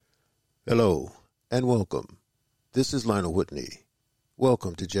Hello, and welcome. This is Lionel Whitney.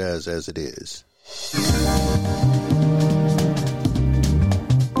 Welcome to Jazz as It Is.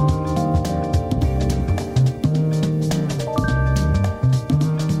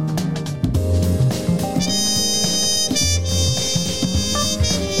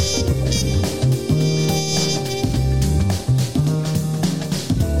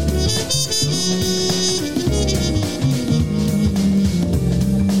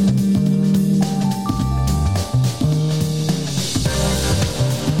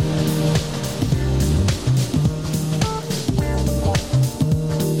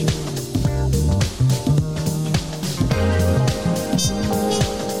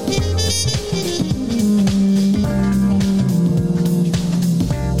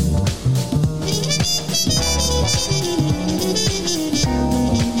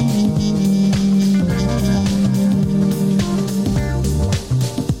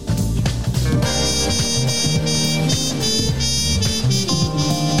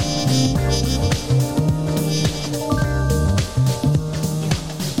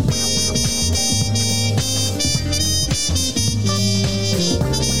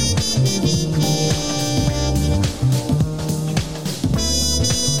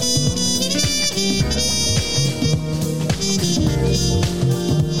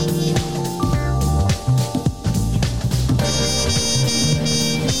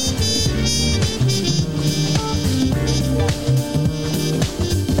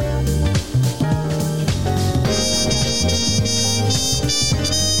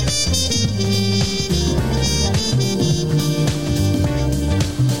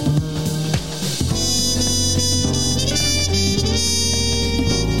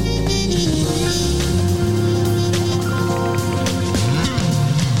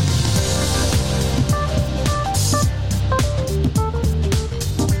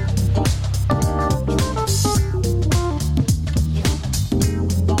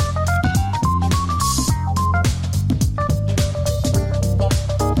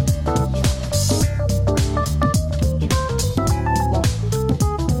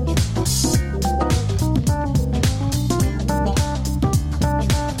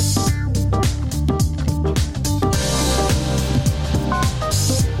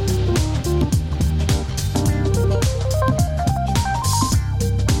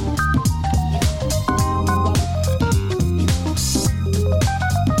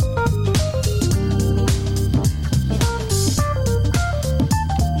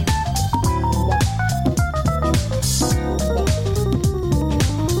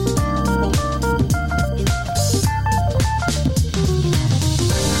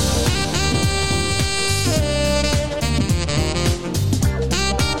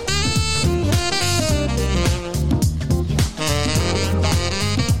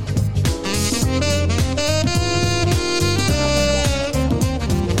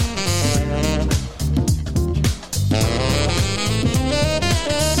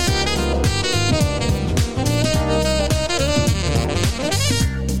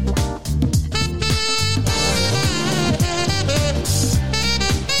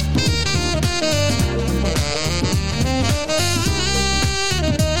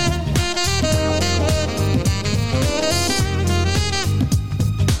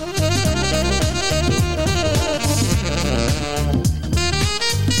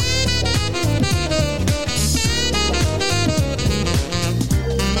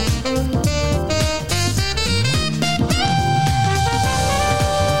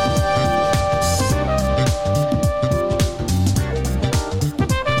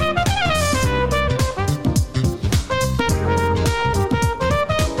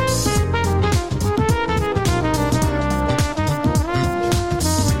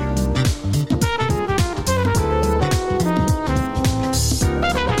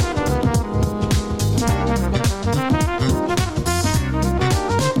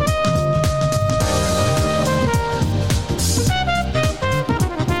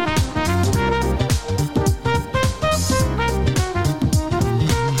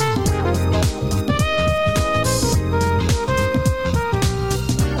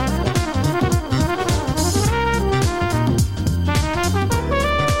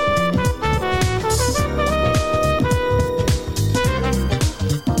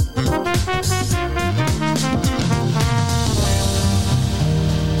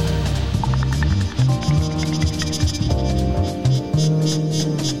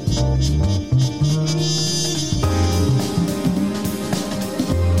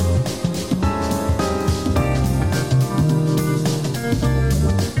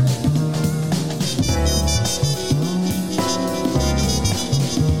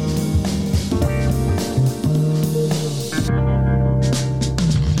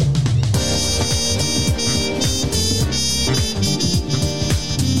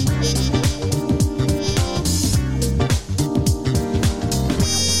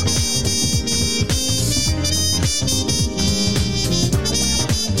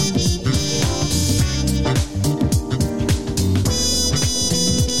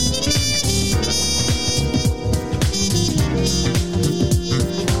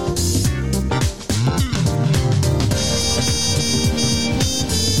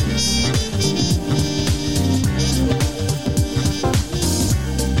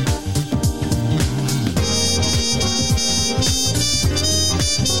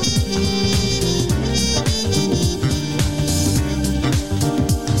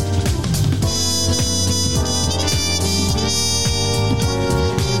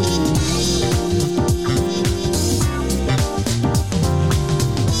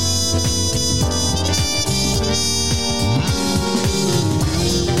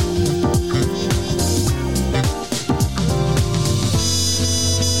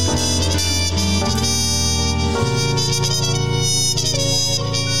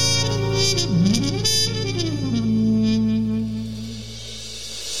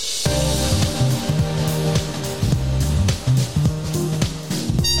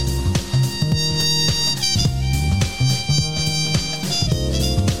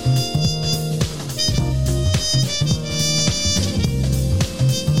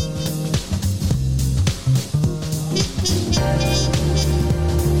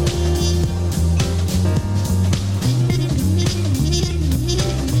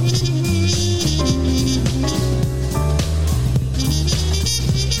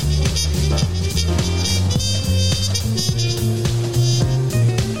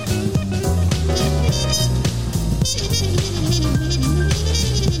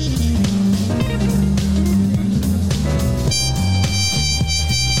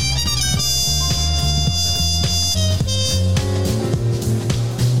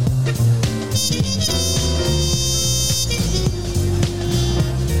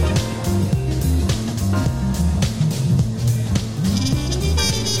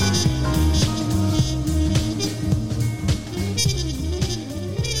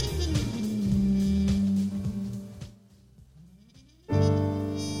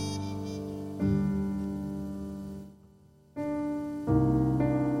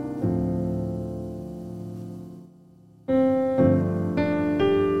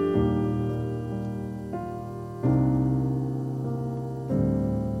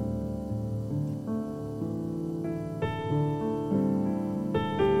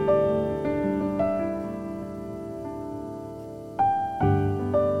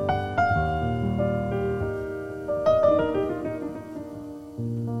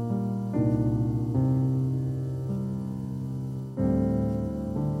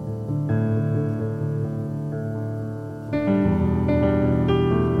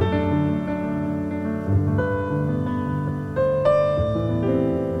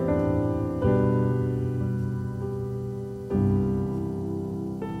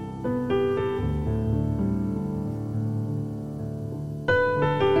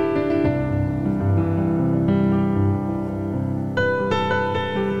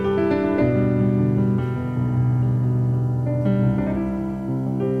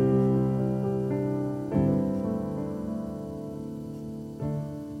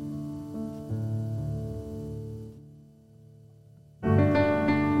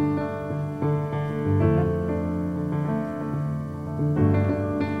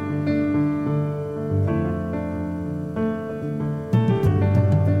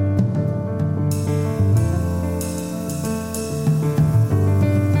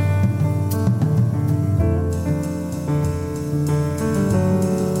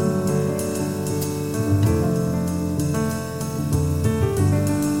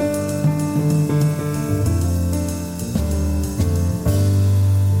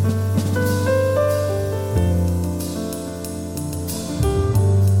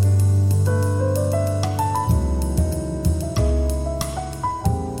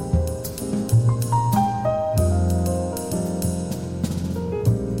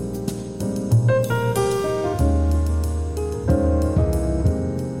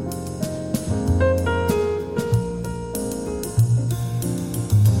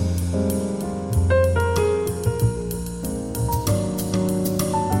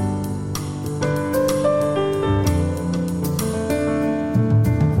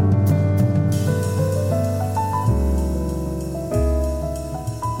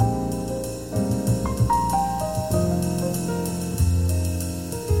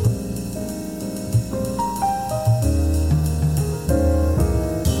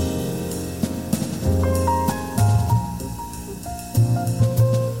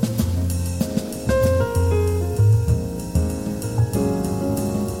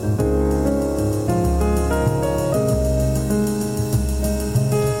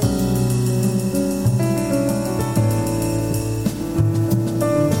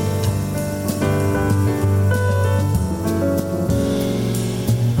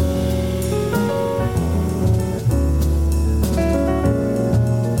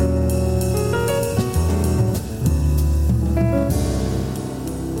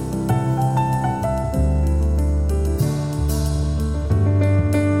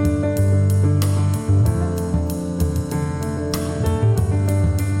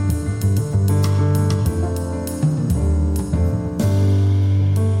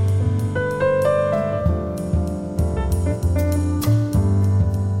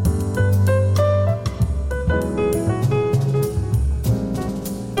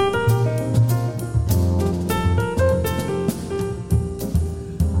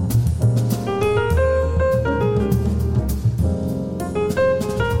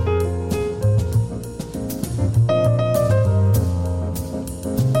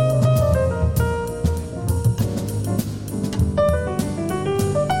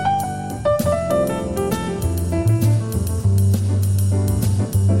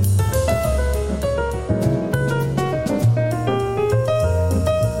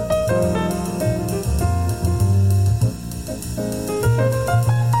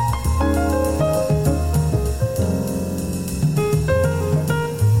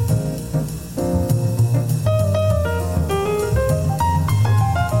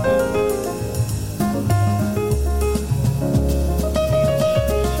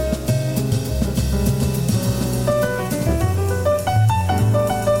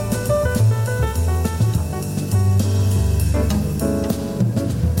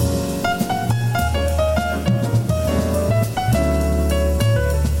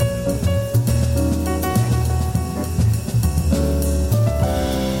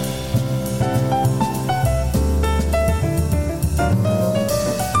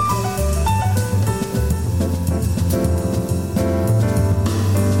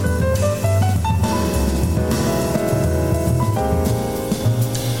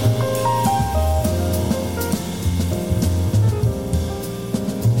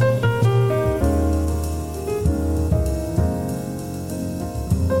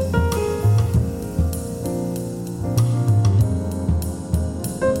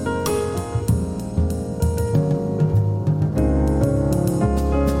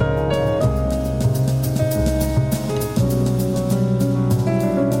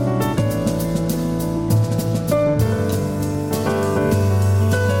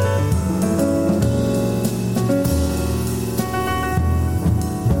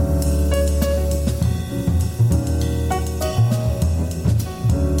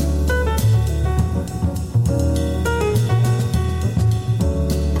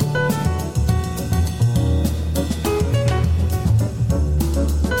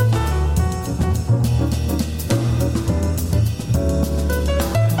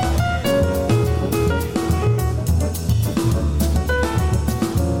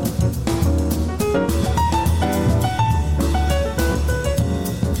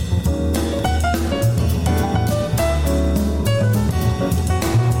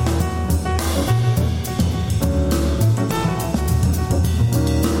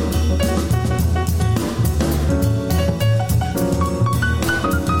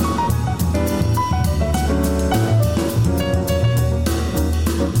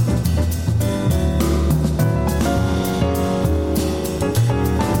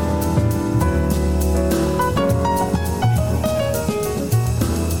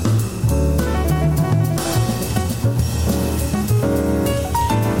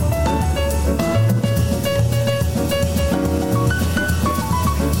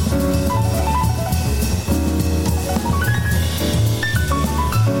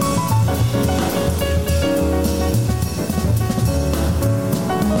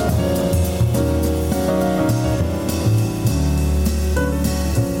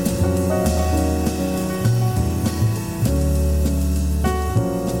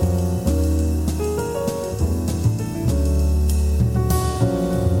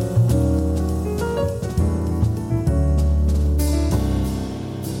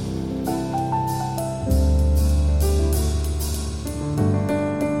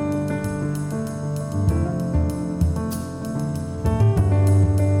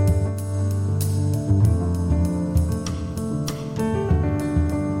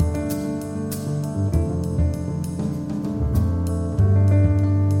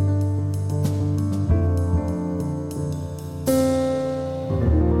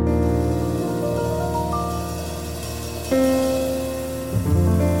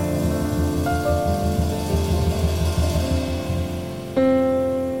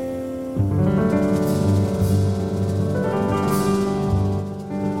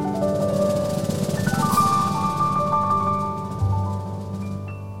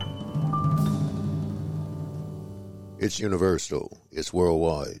 It's universal. It's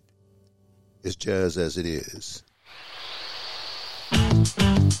worldwide. It's jazz as it is.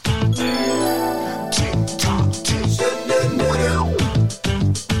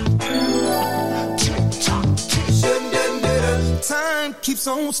 Time keeps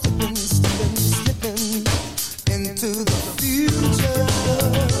on slipping, slipping, slipping into the future.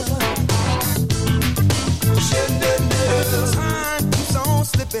 Time keeps on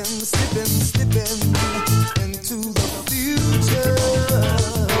slipping, slipping, slipping into the future.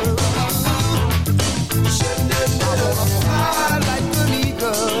 I wanna fly like an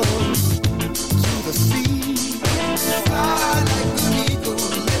eagle to the sea. Fly like an eagle,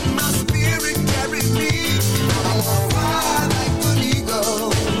 let my spirit carry me. I wanna fly like an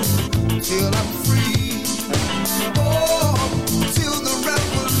eagle till I'm free. Oh, till the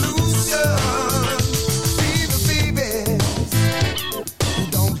revolution. Babies who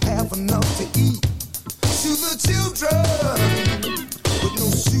don't have enough to eat. To the children with no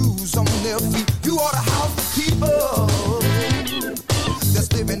shoes on their feet. You ought to house the people that's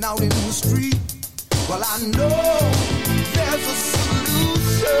living out in the street. Well, I know there's a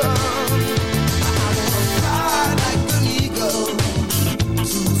solution. I wanna fly like an eagle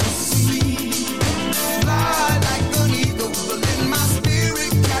to the sea. Fly like an eagle, let my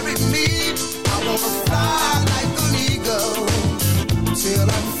spirit carry me. I wanna fly like an eagle till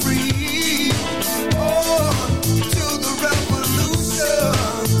I'm free. Oh, till the revolution.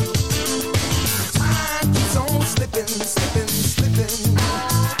 Time keeps on slipping, slipping, slipping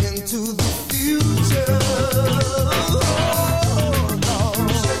into the future.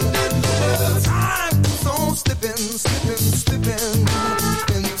 Time keeps on slipping, slipping, slipping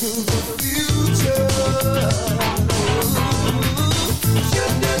into the future.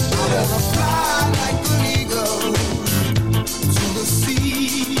 I wanna fly like an eagle to the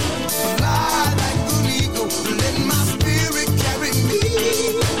sea. Fly like an eagle, let my spirit carry me.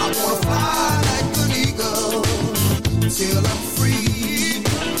 I wanna fly like an eagle till I'm free.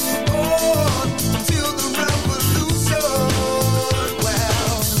 Oh, till the revolution.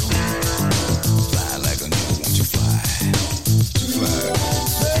 Well, fly like an eagle, won't you fly? Fly.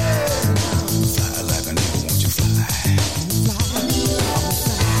 Fly like an eagle, won't you fly?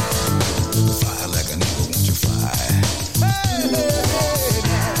 Fly like an eagle, won't you fly?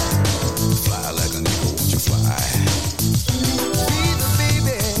 Fly like an eagle, won't you fly? Be the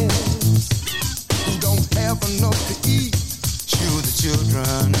babies who don't have enough to eat. Chew the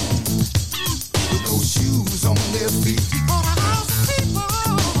children with no shoes on their feet. All the house people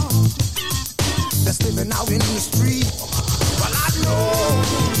that's living out in the street. Well, I know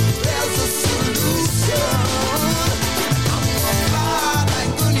there's a solution. I'm gonna fly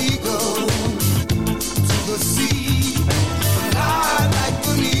like an eagle to the sea. Fly like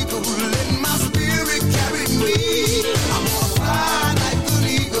an eagle, let my spirit carry me. I'm gonna fly like an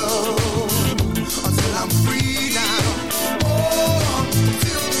eagle until I'm free now. Oh,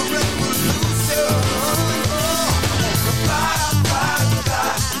 till the revolution. Oh, I wanna fly, fly,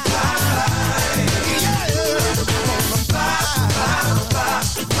 fly, fly. Yeah.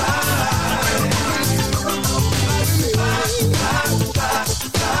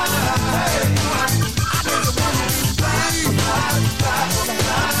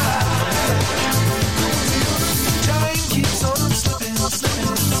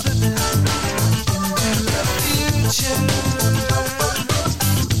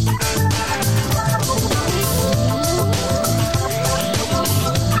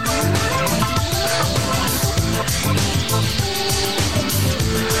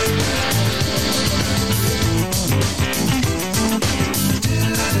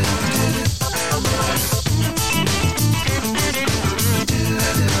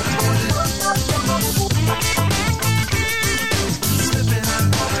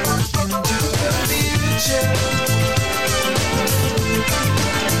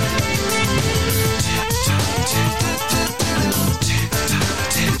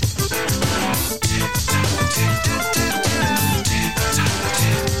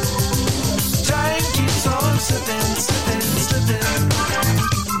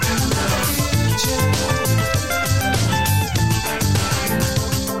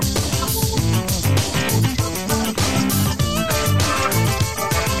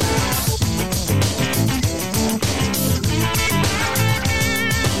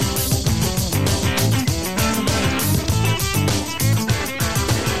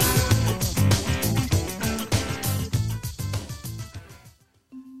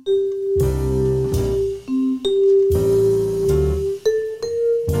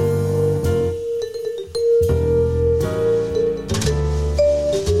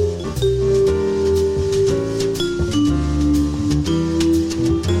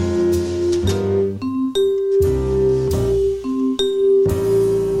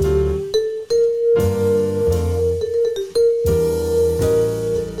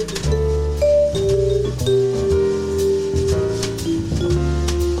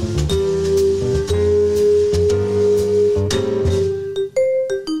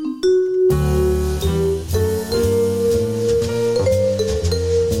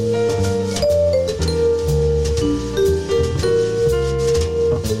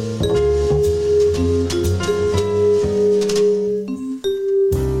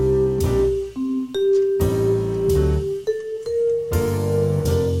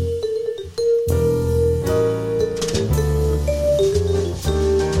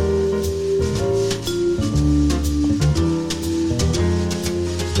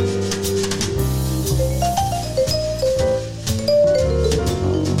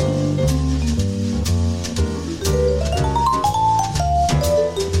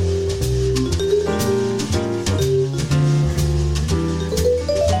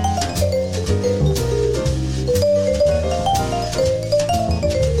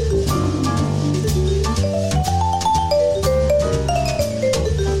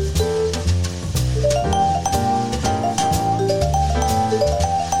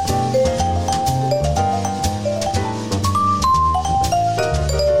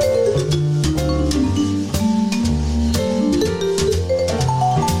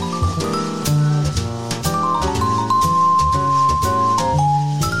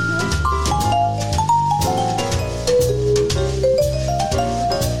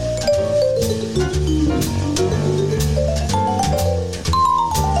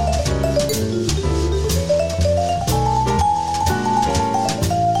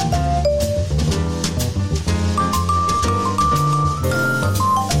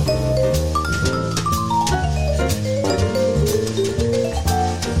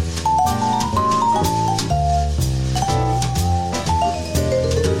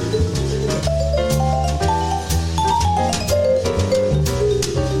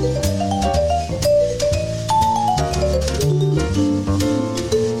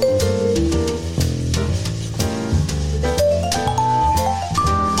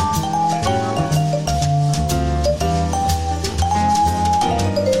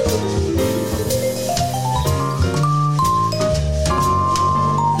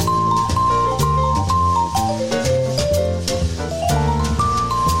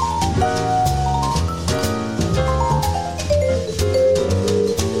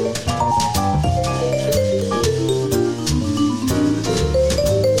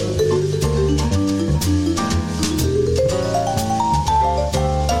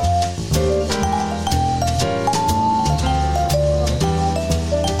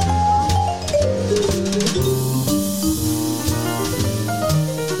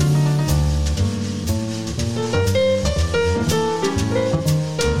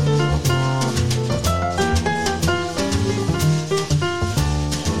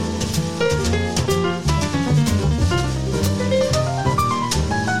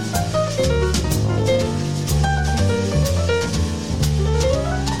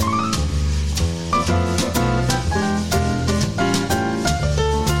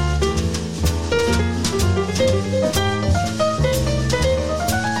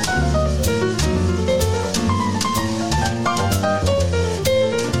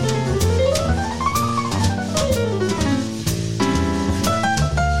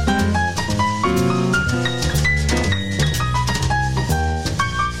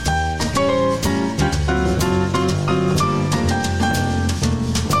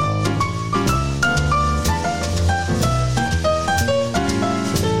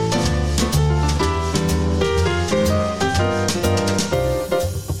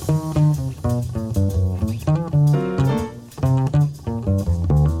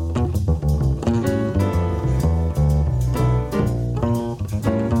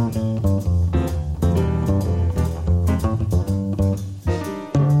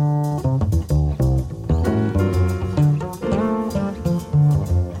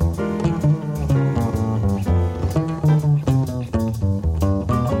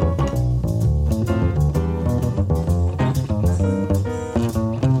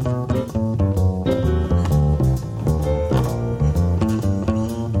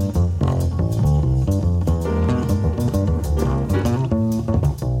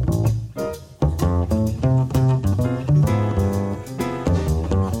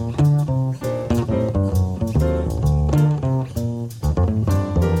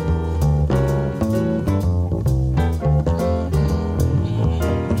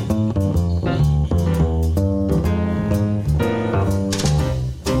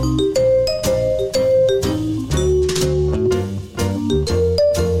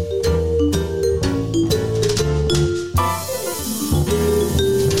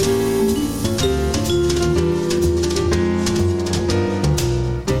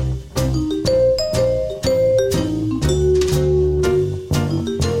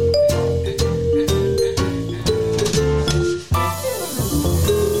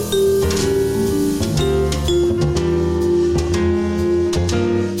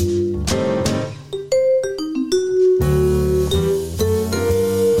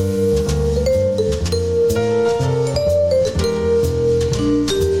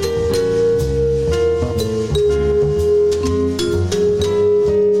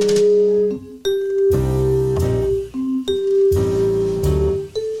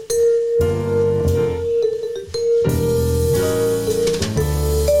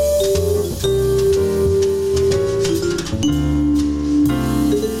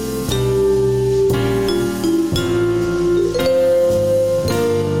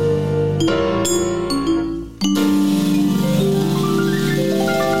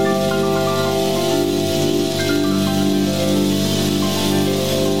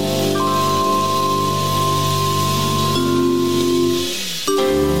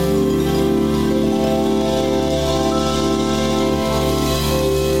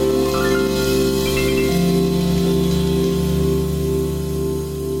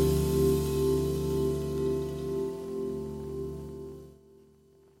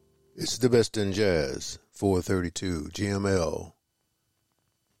 the best in jazz, 432 GML.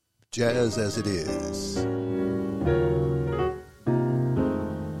 Jazz as it is.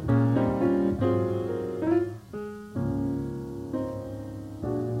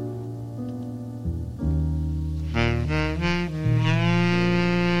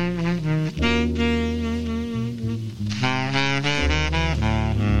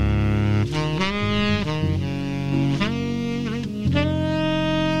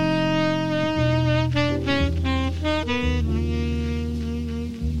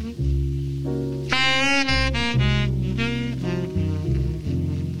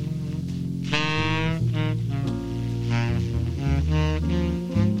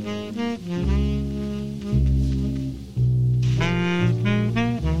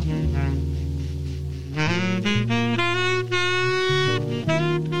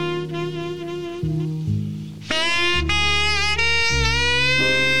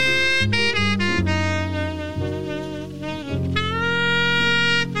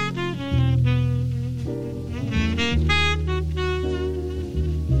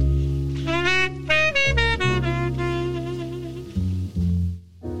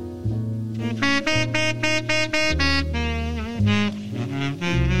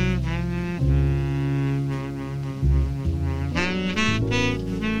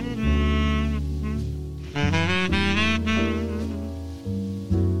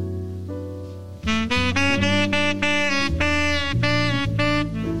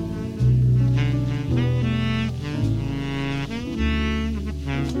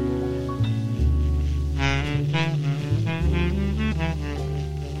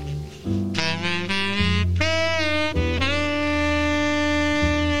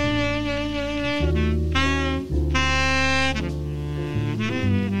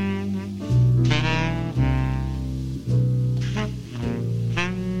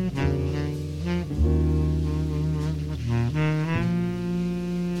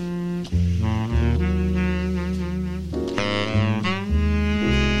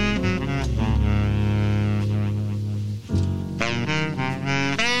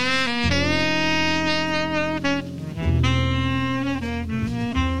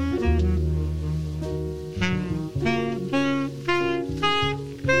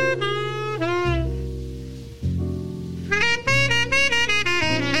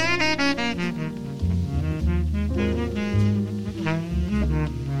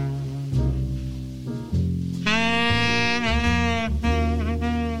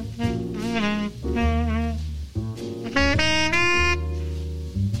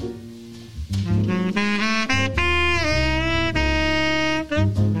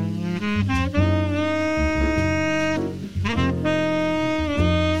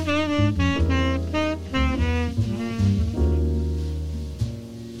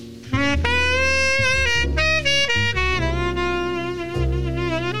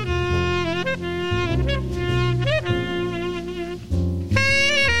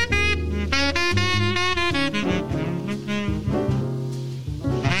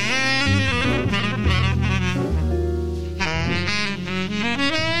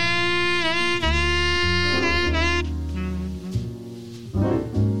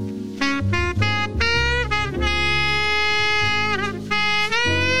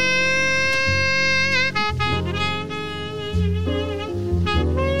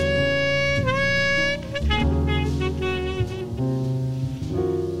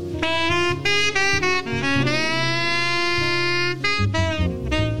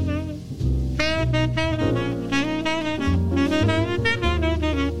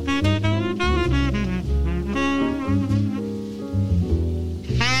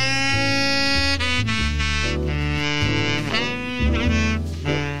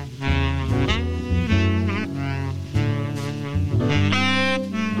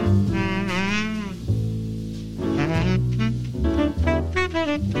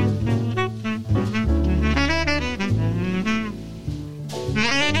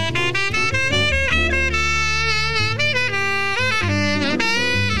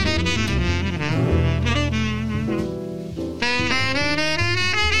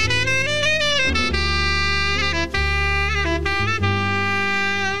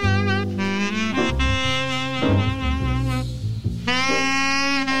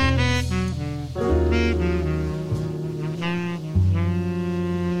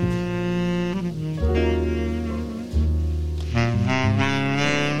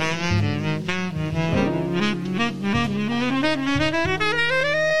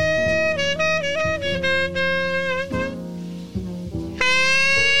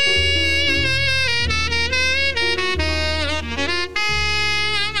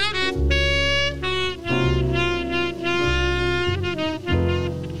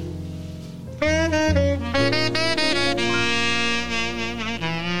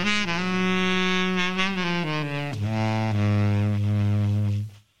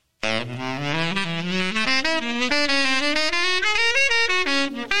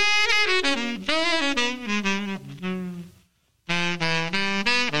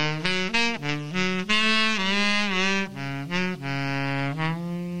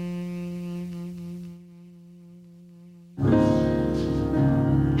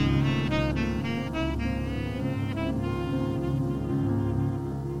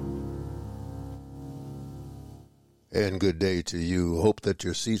 And good day to you. Hope that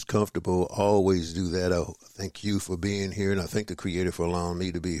your seat's comfortable. Always do that. I thank you for being here, and I thank the Creator for allowing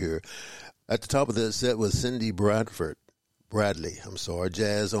me to be here. At the top of that set was Cindy Bradley.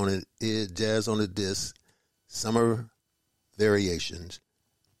 Jazz on the Disc, Summer Variations,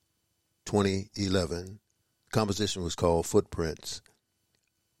 2011. Composition was called Footprints.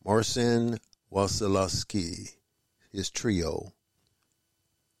 Marcin Wasilewski, his trio,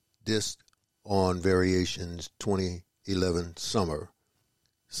 disc on Variations 2011 Summer.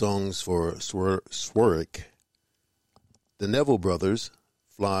 Songs for Swerk. The Neville Brothers,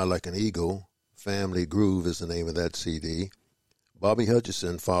 Fly Like an Eagle. Family Groove is the name of that CD. Bobby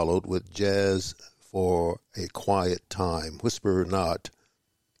Hutcherson followed with Jazz for a Quiet Time. Whisper Not.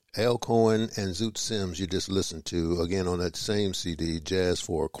 Al Cohen and Zoot Sims you just listened to, again on that same CD, Jazz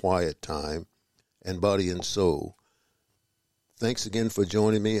for a Quiet Time, and Body and Soul. Thanks again for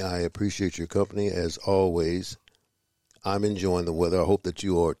joining me. I appreciate your company as always. I'm enjoying the weather. I hope that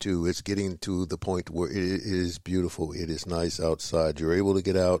you are too. It's getting to the point where it is beautiful. It is nice outside. You're able to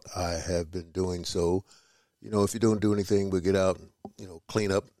get out. I have been doing so. You know, if you don't do anything but get out,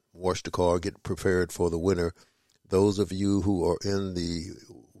 clean up, wash the car, get prepared for the winter. Those of you who are in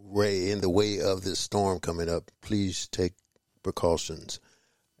the way of this storm coming up, please take precautions.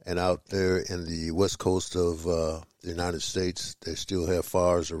 And out there in the west coast of the United States, they still have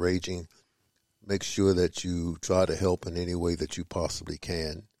fires raging. Make sure that you try to help in any way that you possibly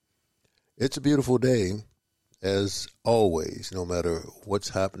can. It's a beautiful day, as always, no matter what's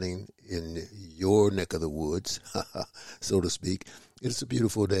happening in your neck of the woods, so to speak. It's a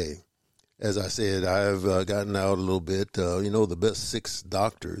beautiful day. As I said, I've gotten out a little bit. The best 6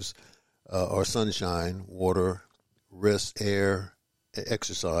 doctors are sunshine, water, rest, air,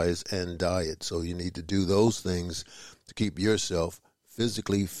 exercise, and diet. So you need to do those things to keep yourself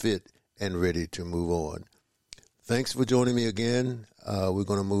physically fit and ready to move on. Thanks for joining me again. We're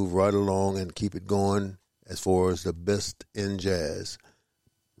going to move right along and keep it going as far as the best in jazz.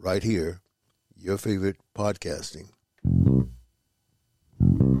 Right here, your favorite podcasting.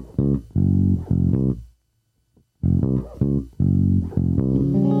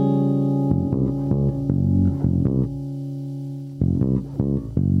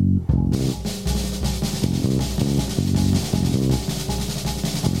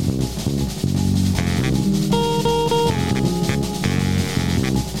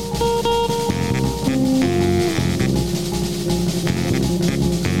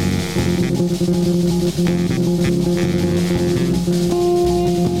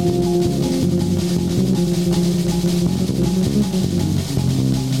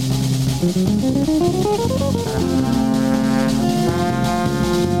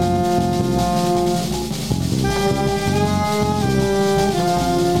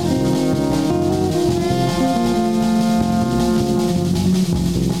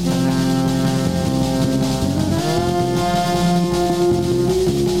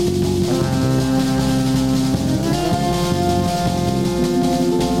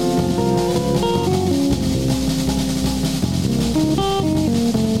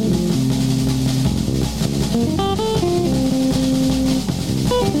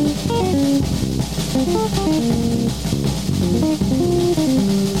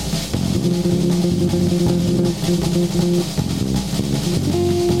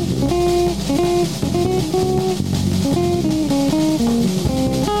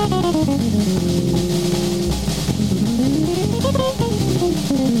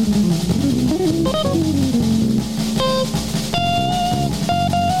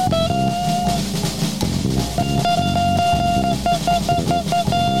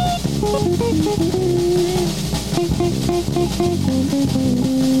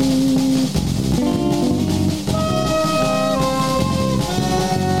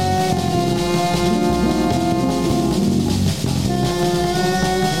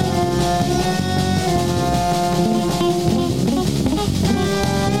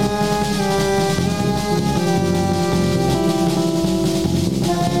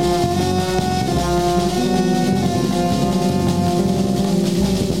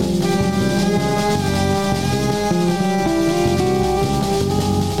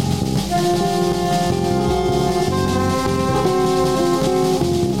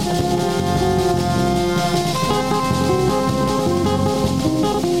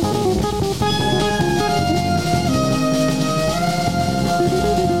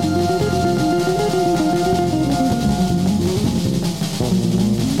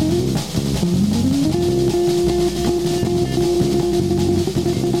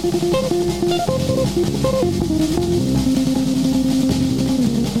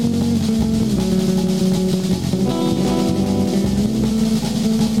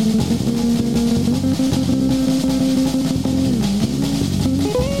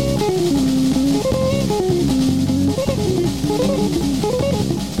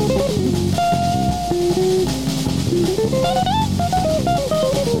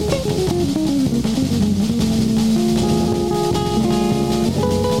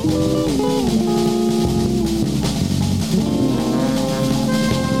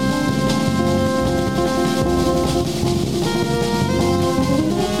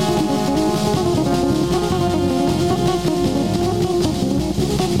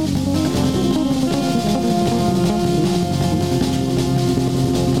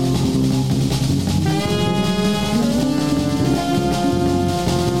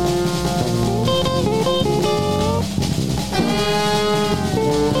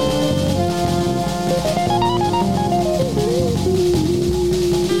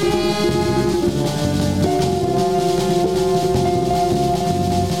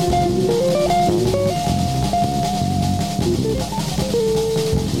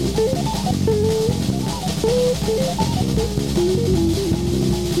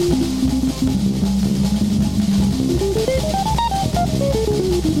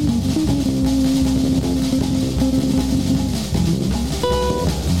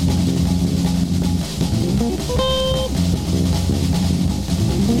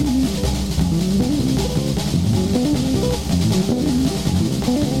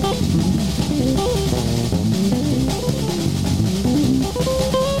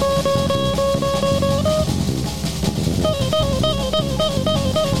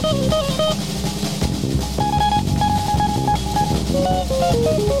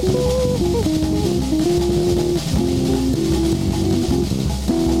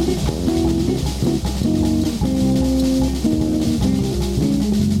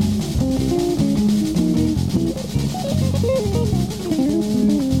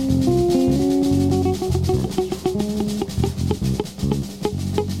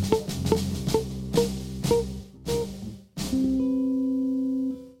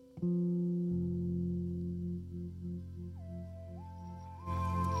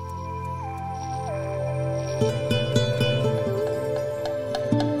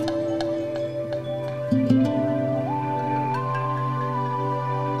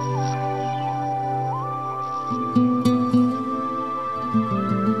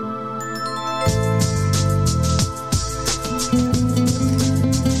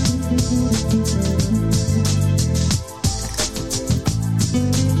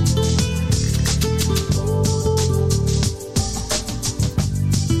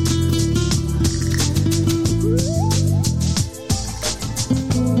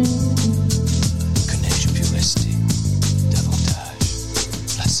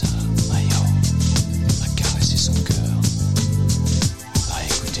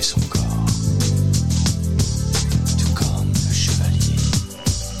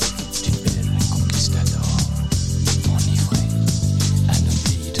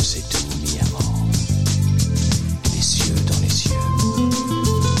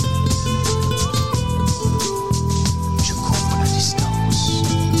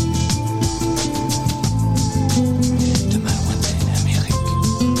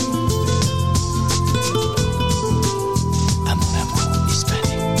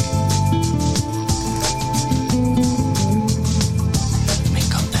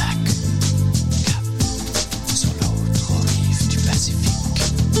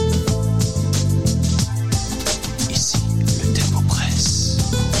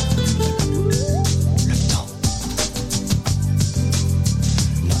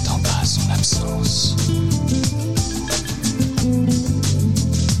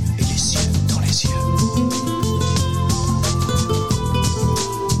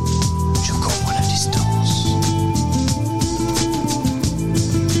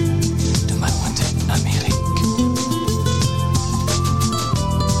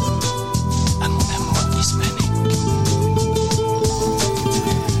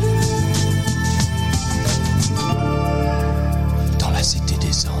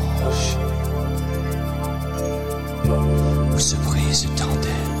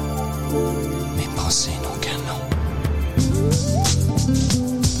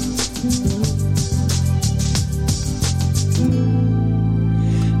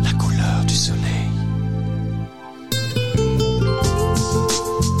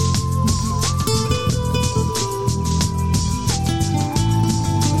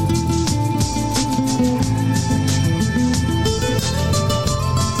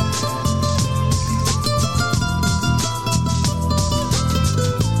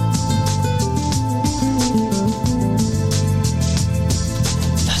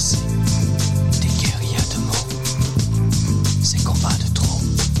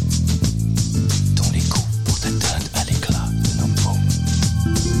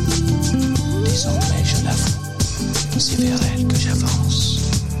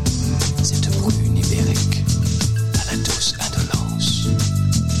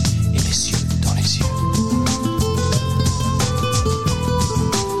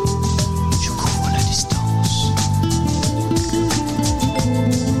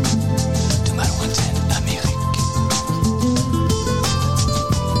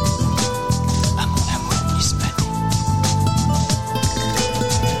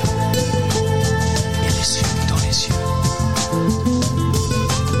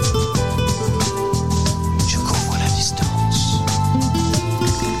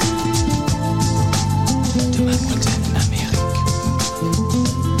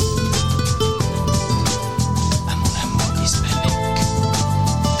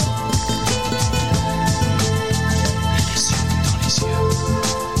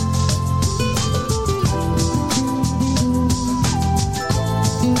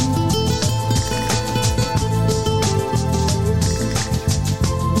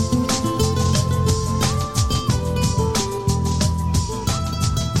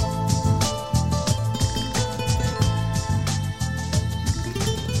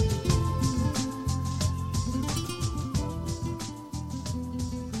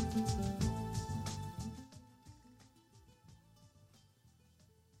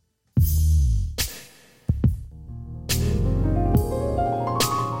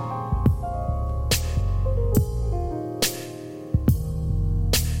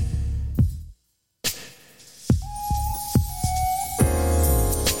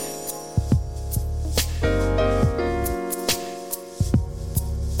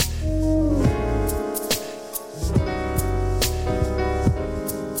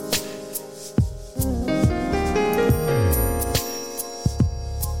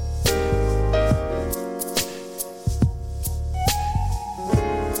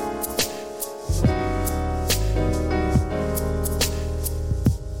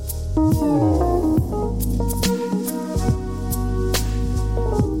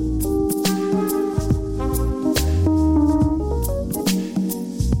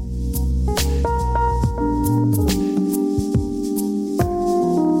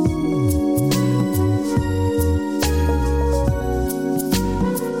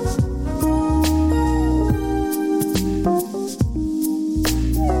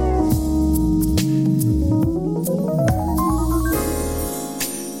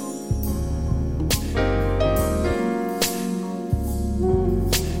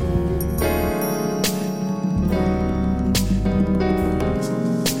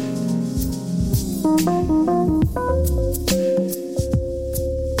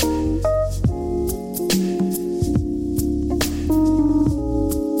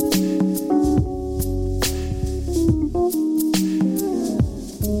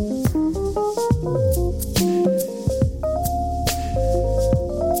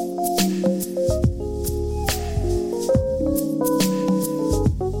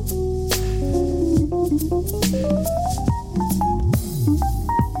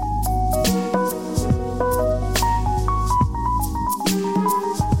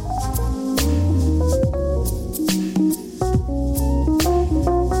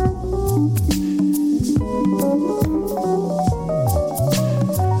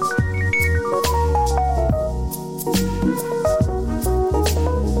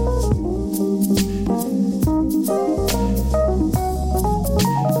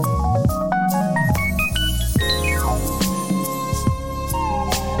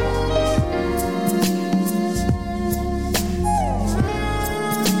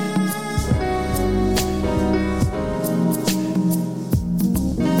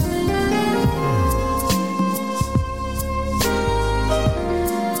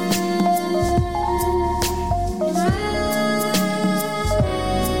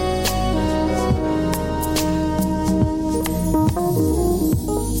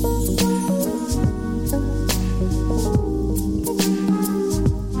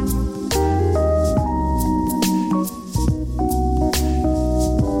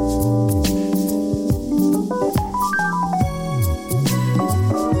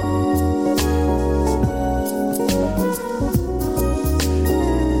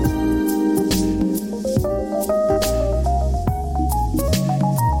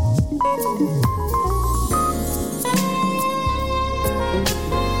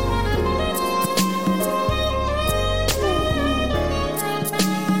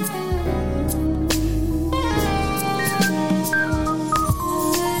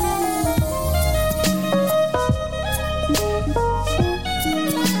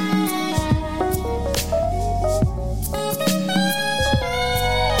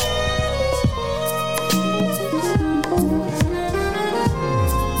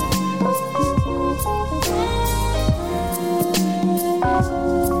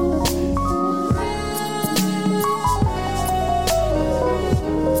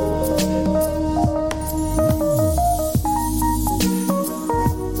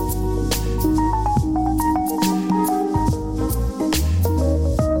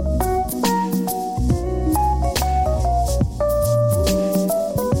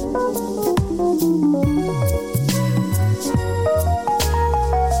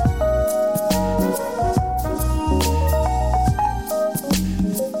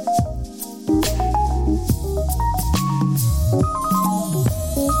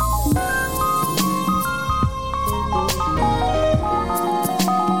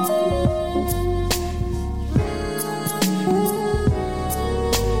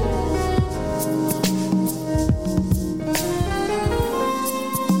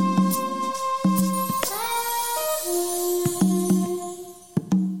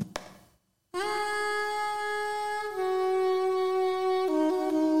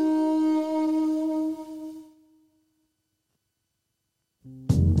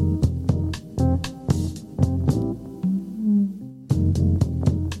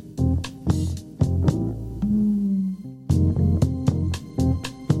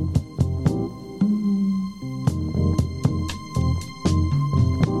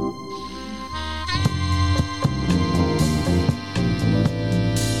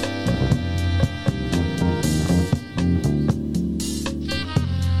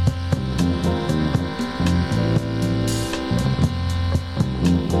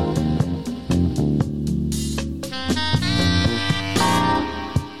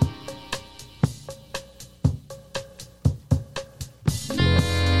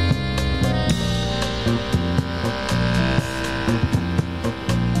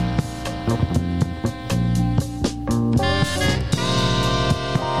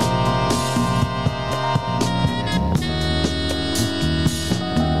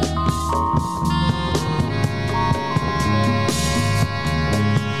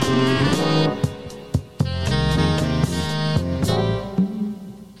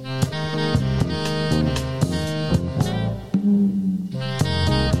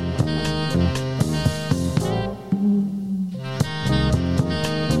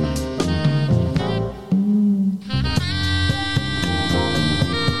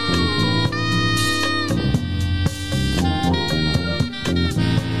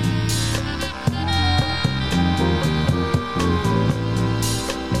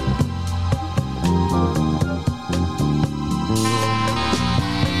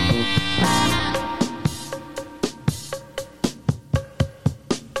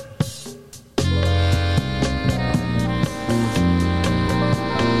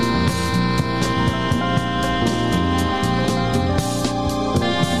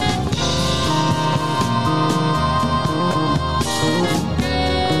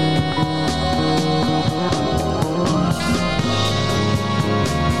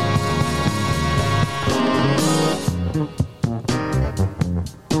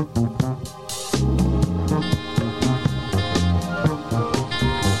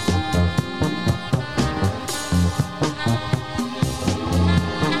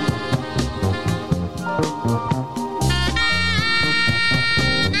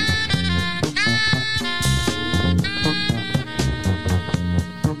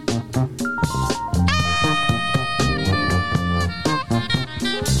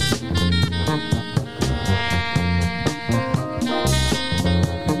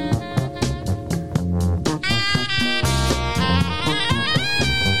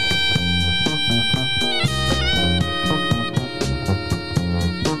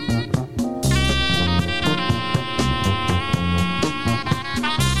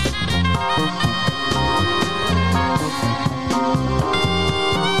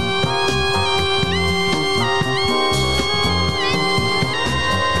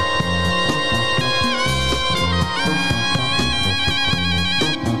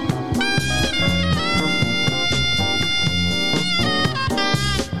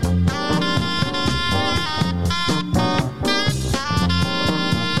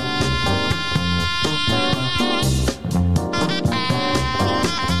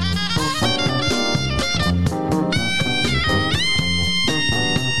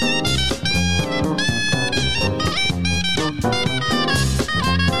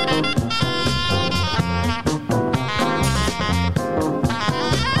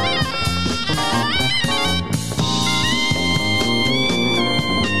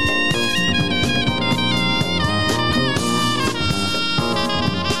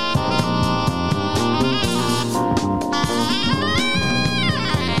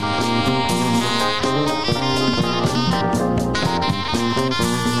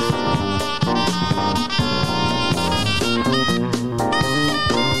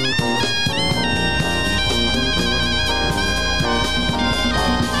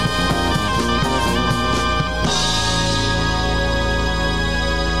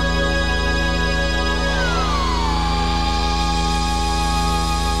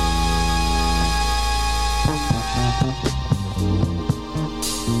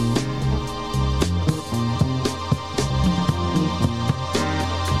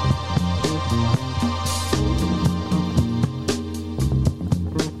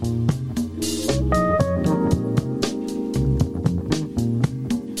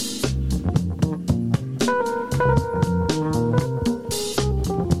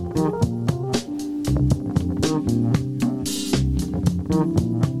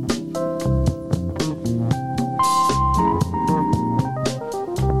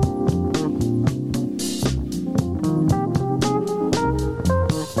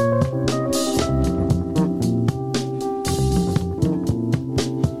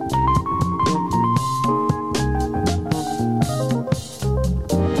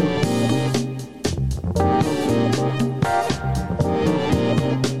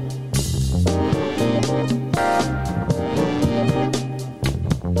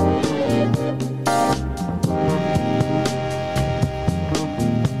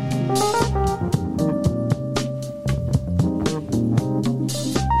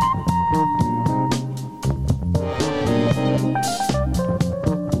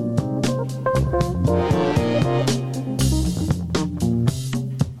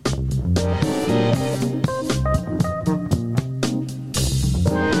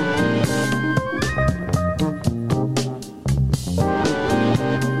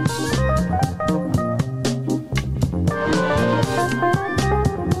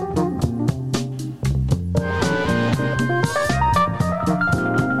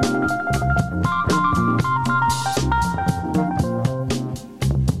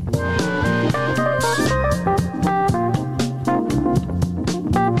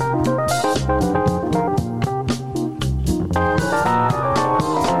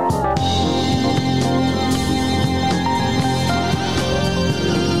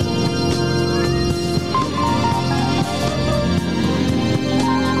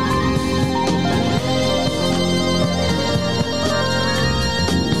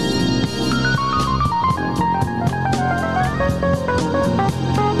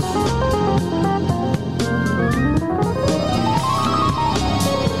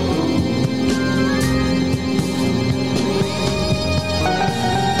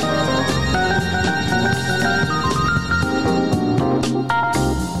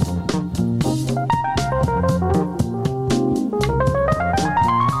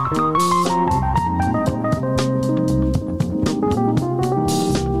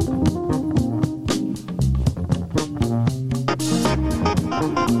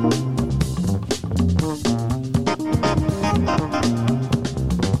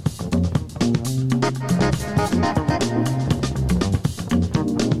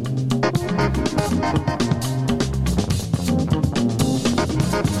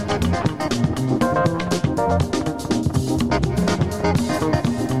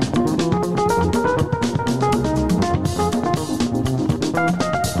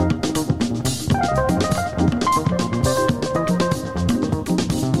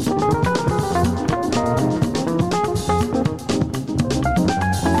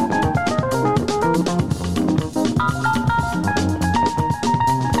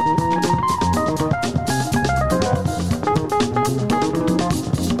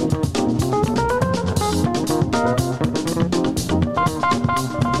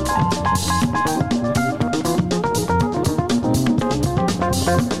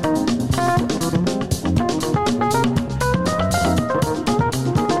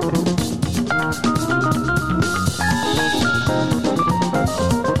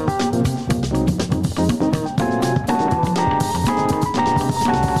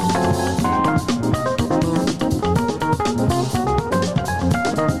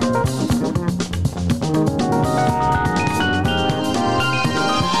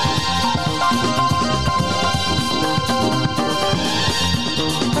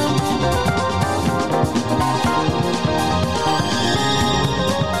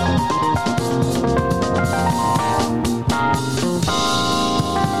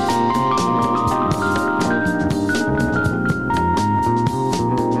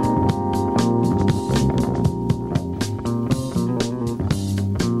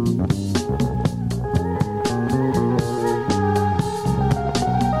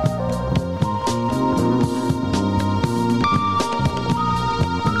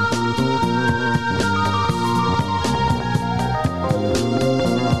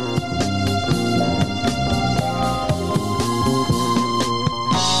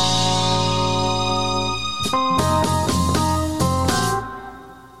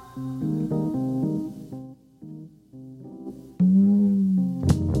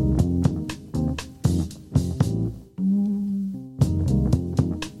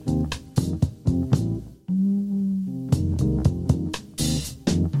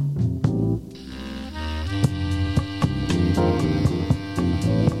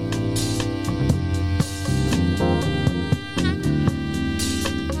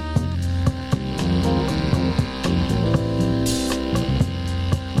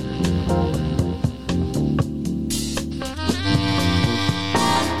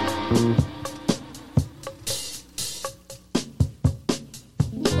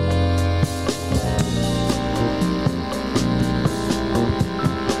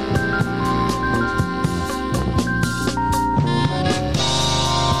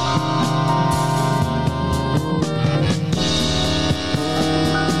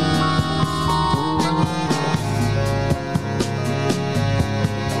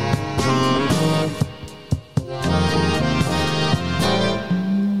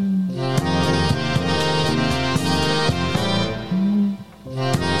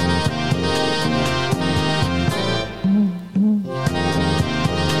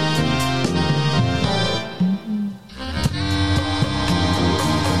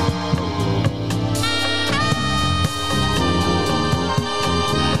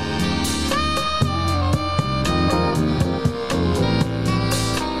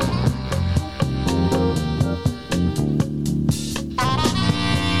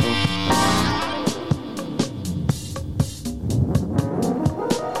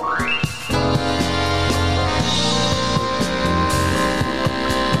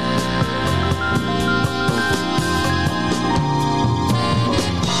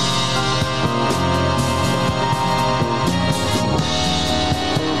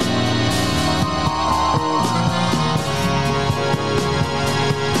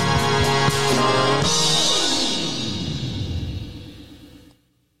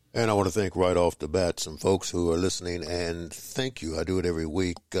 And I want to thank right off the bat some folks who are listening, and thank you. I do it every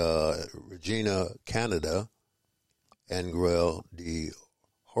week. Regina, Canada, Angel de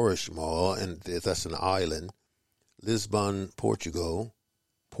Horishmal, and that's an island. Lisbon, Portugal.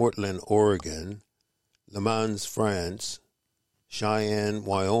 Portland, Oregon. Le Mans, France. Cheyenne,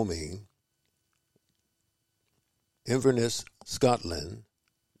 Wyoming. Inverness, Scotland.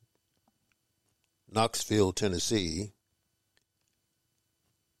 Knoxville, Tennessee.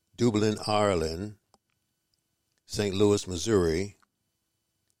 Dublin, Ireland, St. Louis, Missouri,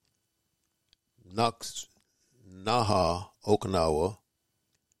 Naha, Okinawa,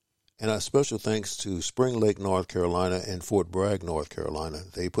 and a special thanks to Spring Lake, North Carolina, and Fort Bragg, North Carolina.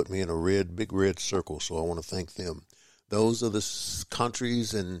 They put me in a big red circle, so I want to thank them. Those are the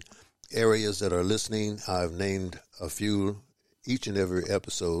countries and areas that are listening. I've named a few each and every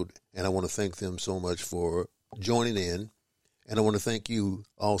episode, and I want to thank them so much for joining in. And I want to thank you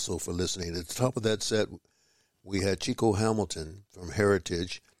also for listening. At the top of that set, we had Chico Hamilton from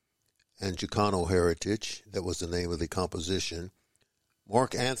Heritage and Chicano Heritage. That was the name of the composition.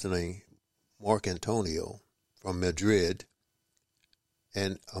 Mark Antonio from Madrid,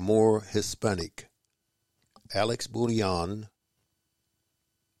 and Amor Hispanic. Alex Boudian,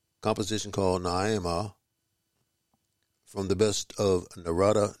 composition called Naima, from the Best of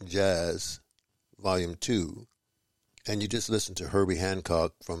Narada Jazz, Volume 2. And you just listened to Herbie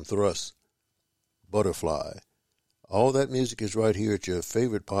Hancock from Thrust, Butterfly. All that music is right here at your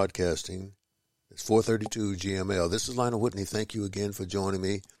favorite podcasting. It's 432 GML. This is Lionel Whitney. Thank you again for joining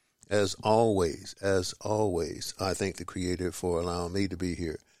me. As always, I thank the Creator for allowing me to be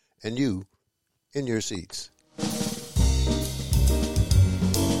here. And you, in your seats.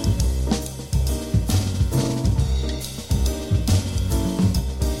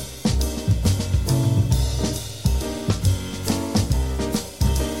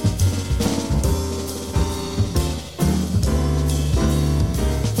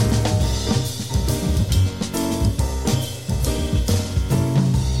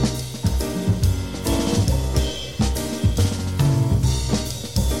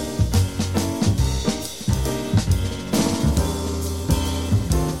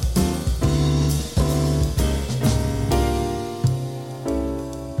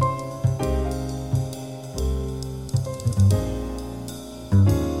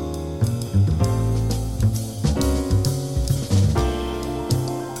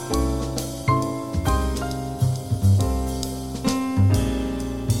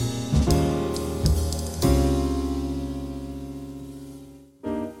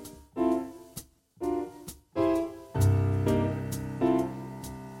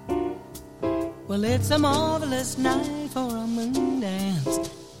 Well, it's a marvelous night for a moon dance,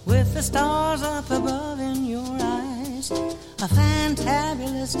 with the stars up above in your eyes. A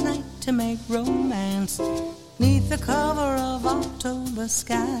fantabulous night to make romance, neath the cover of October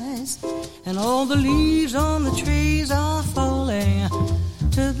skies. And all the leaves on the trees are falling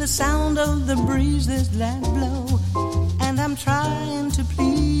to the sound of the breezes that blow. And I'm trying to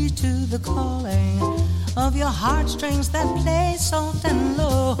please to the calling of your heartstrings that play soft and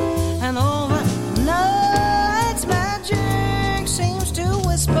low. And all the night's magic seems to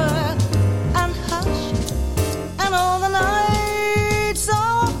whisper and hush, and all the night's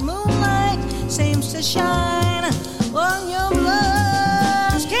soft moonlight seems to shine on your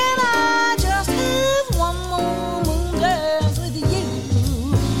blush. Can I just have one more moon dance with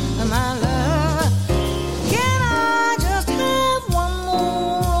you, my love? Can I just have one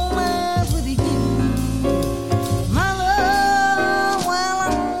more romance with you, my love? Well, I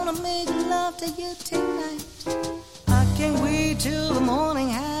wanna make love to you tonight. I can't wait till the morning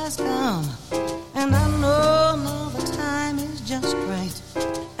has come, and I know now the time is just right.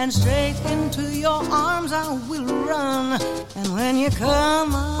 And straight into your arms I will run. And when you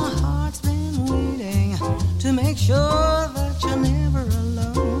come, my heart's been waiting to make sure that you're never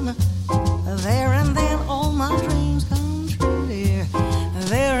alone. There and then all my dreams come true, dear.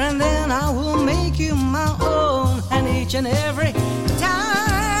 There and then I will make you my own. And each and every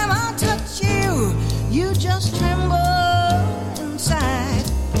time I touch you, you just tremble inside.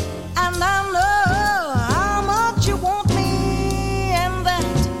 And I know how much you want me, and that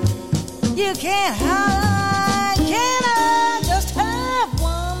you can't hide. Can I just have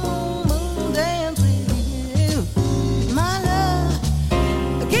one more moon dance with you, my love?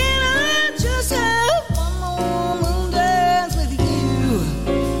 Can I just have one more moon dance with you,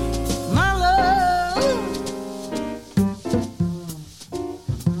 my love?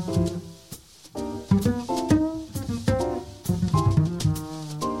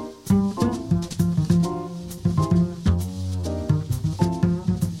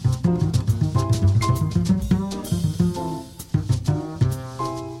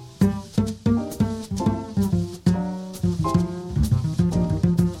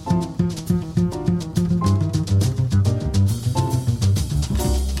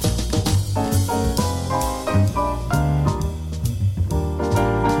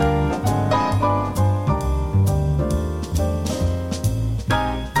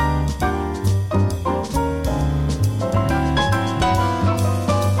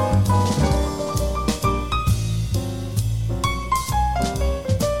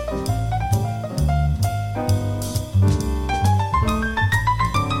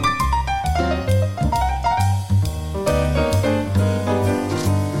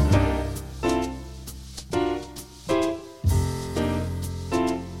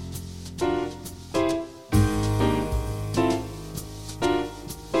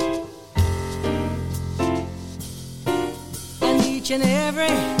 each and every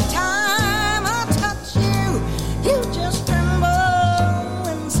time I touch you, you just tremble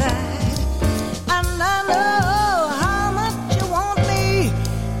inside. And I know how much you want me,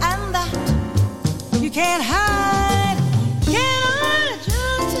 and that you can't hide. Can I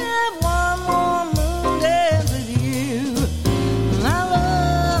just have one more moon dance with you, my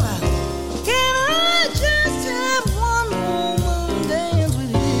love? Can I just have one more moon dance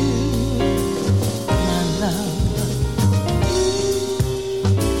with you, my love?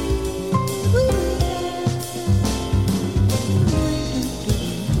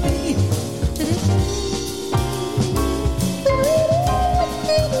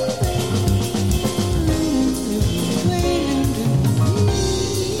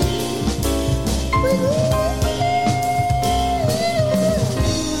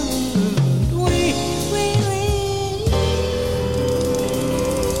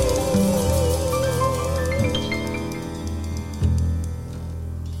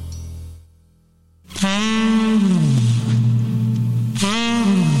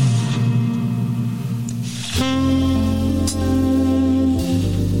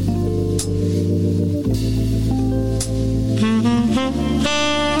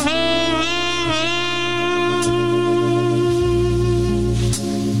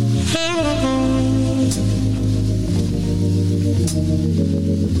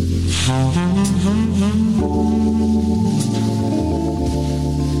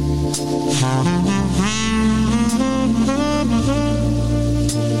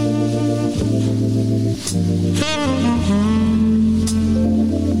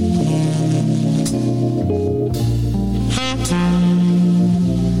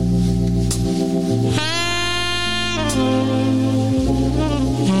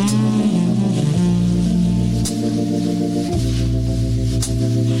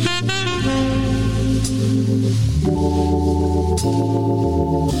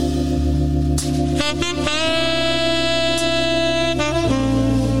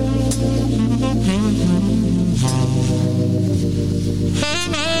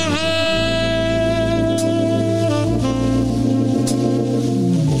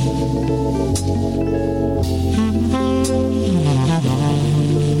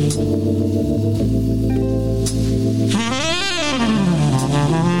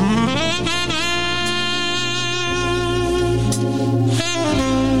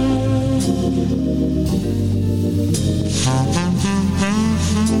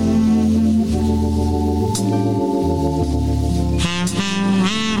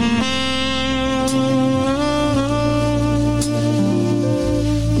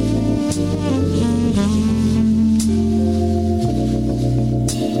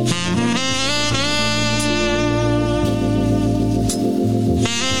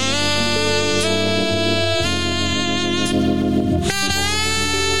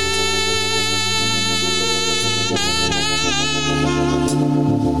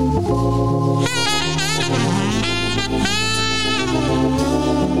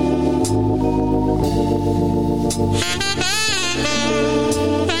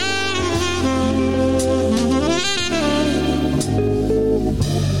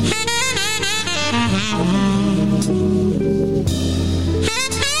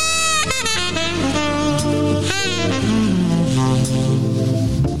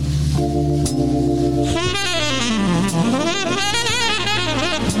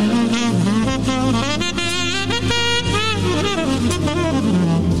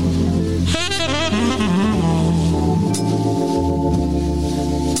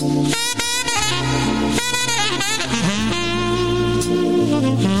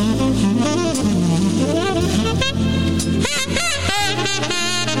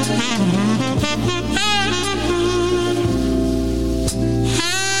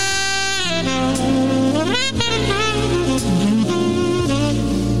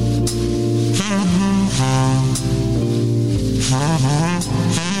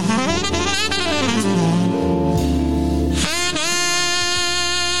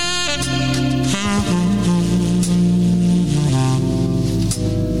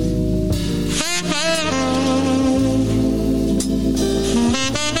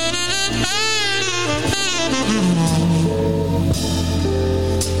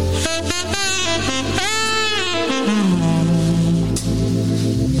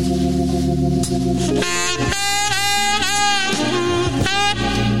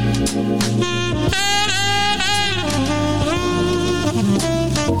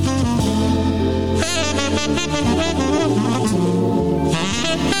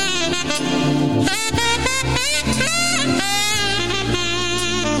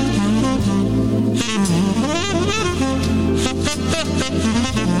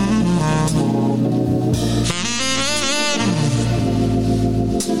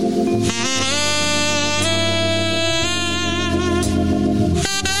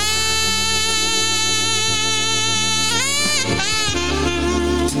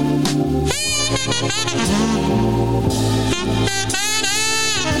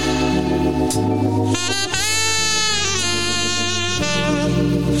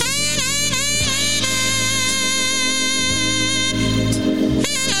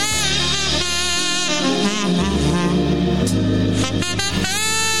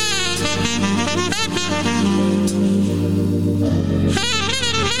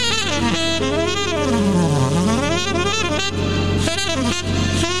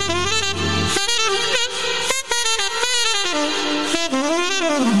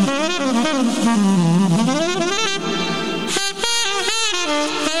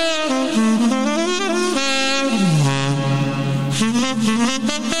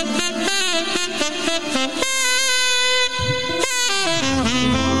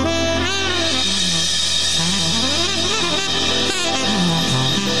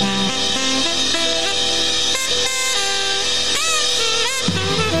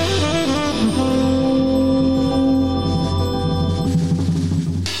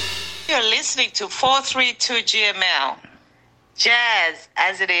 To 432 GML. Jazz,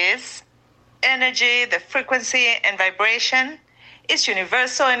 as it is, energy, the frequency and vibration is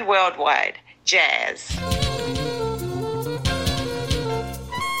universal and worldwide. Jazz.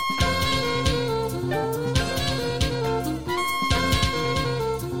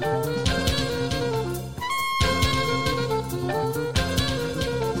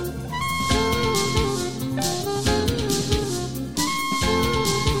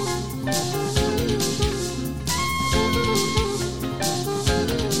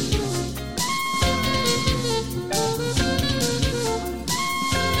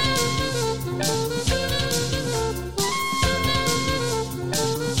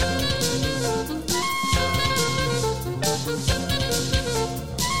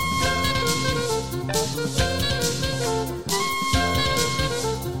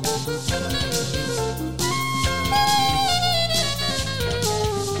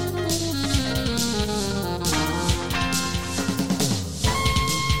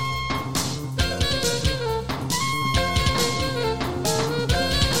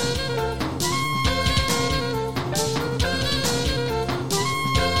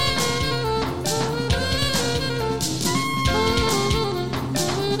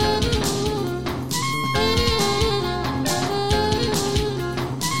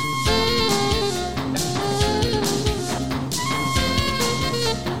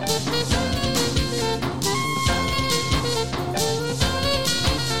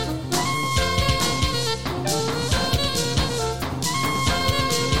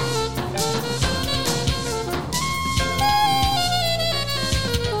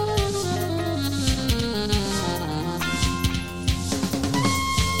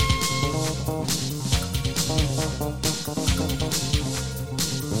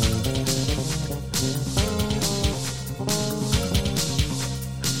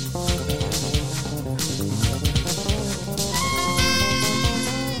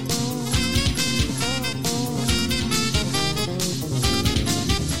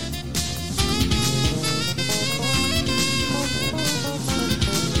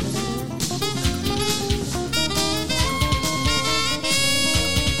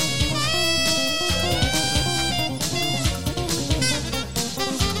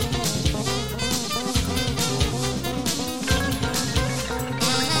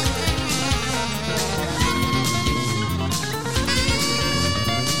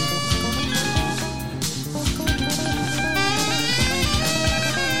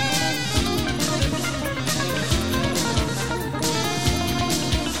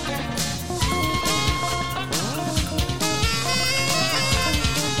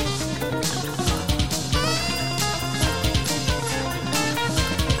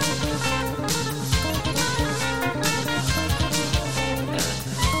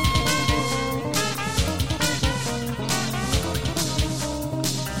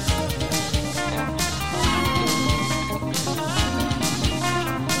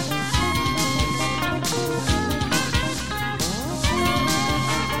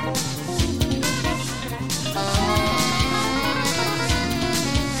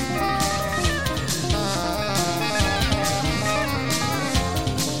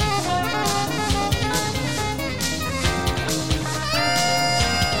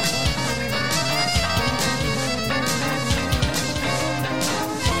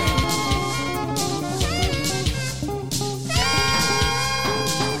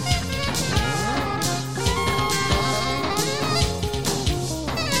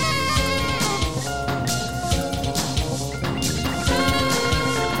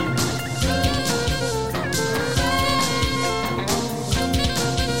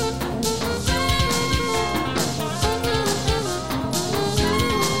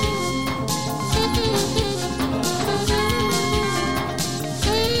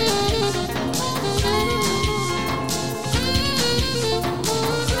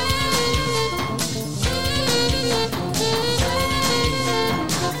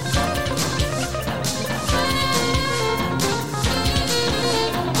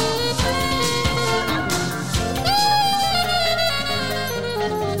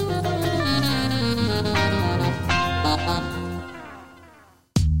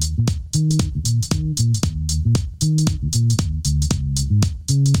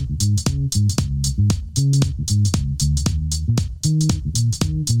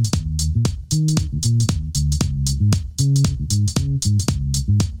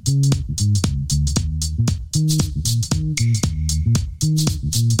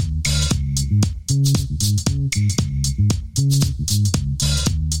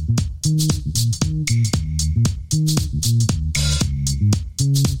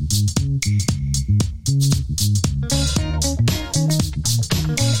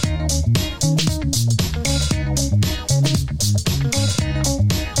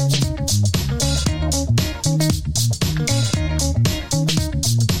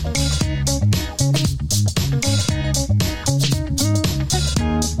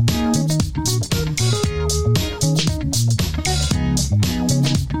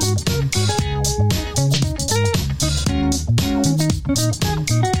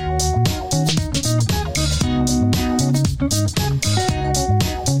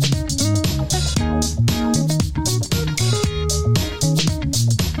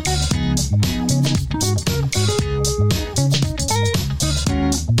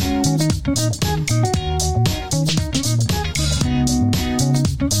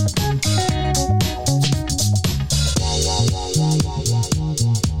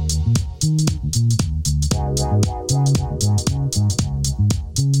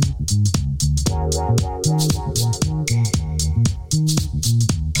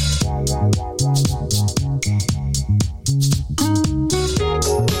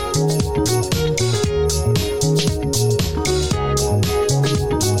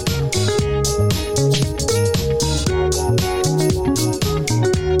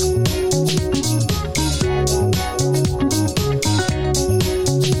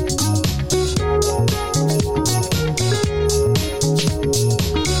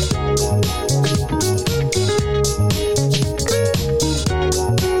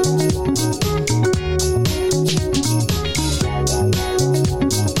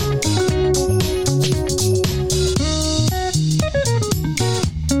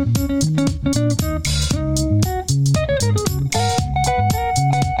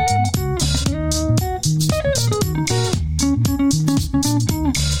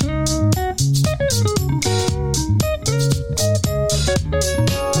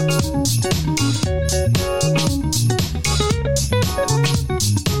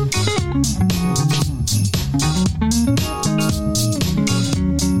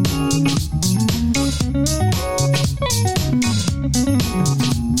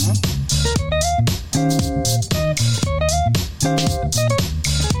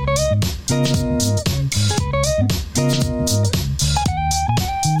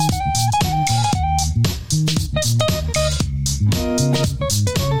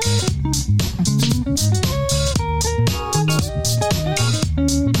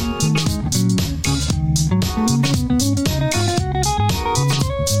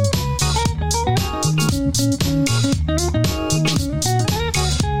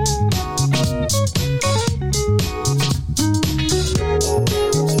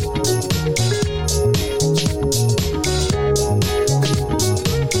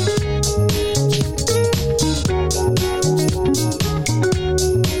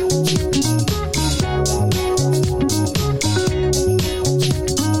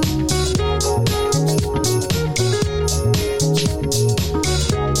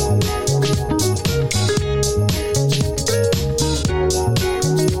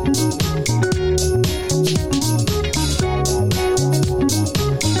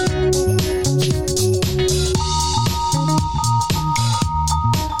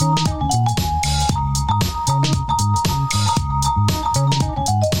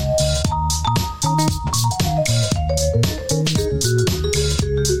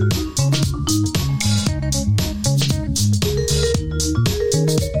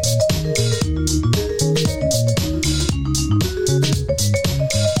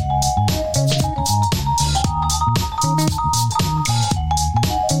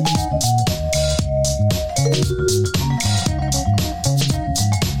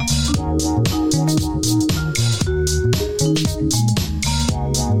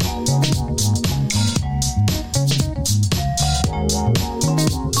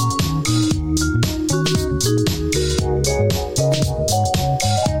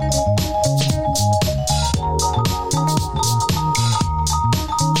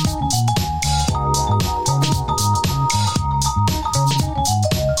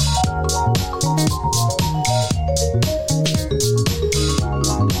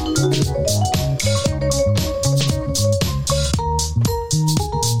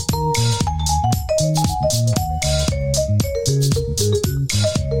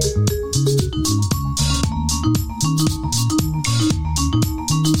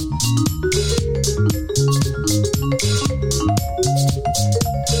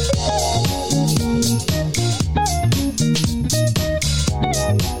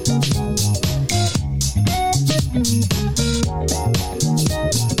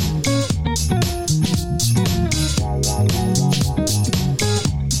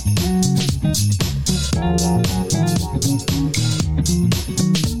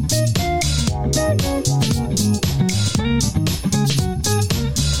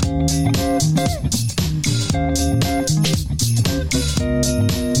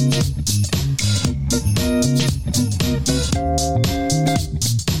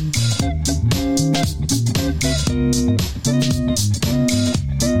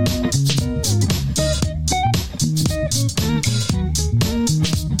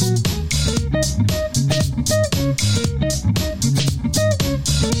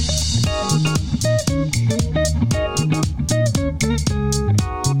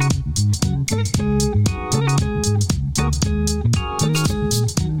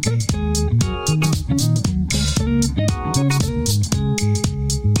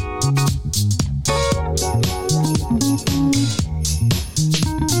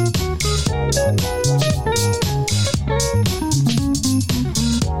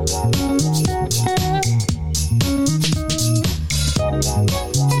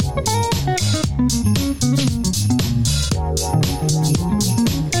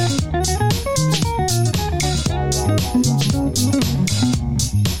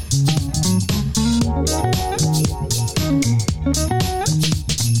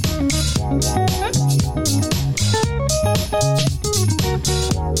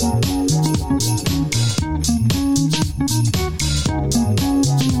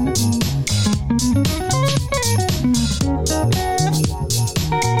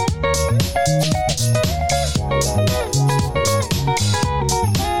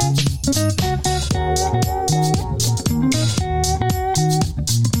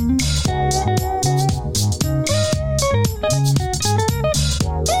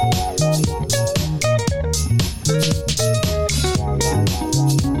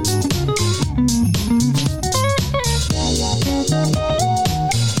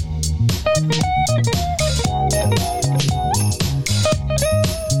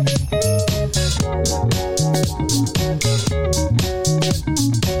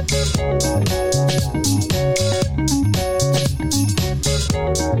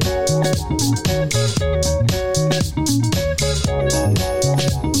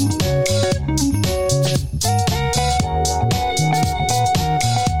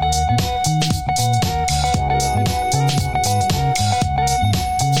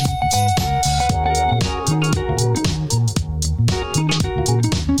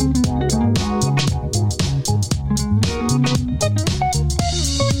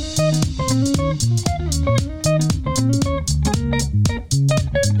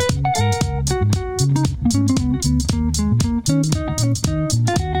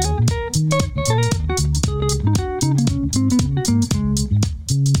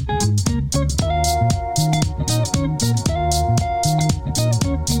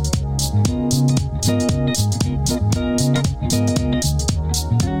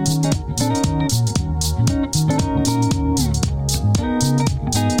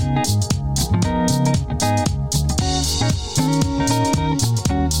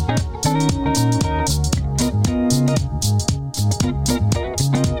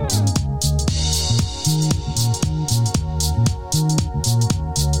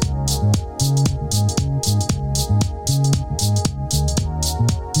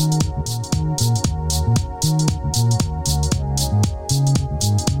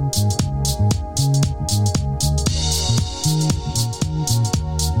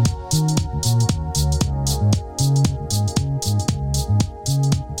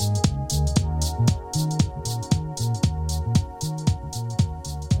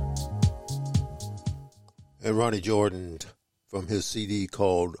 And Ronnie Jordan, from his CD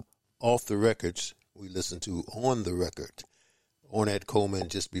called Off the Records, we listened to On the Record. Ornette Coleman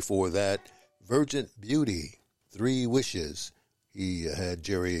just before that. Virgin Beauty, Three Wishes. He had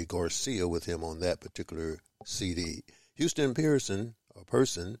Jerry Garcia with him on that particular CD. Houston Pearson, a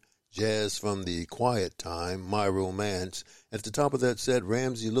person, Jazz from the Quiet Time, My Romance. At the top of that set,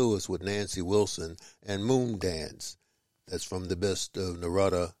 Ramsey Lewis with Nancy Wilson and Moon Dance. That's from the best of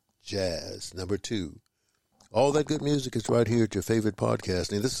Narada Jazz, number 2. All that good music is right here at your favorite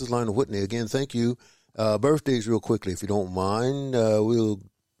podcast. And this is Lionel Whitney. Again, thank you. Birthdays real quickly, if you don't mind. We'll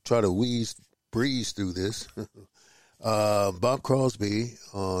try to breeze through this. Bob Crosby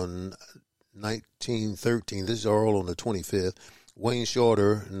on 1913. This is all on the 25th. Wayne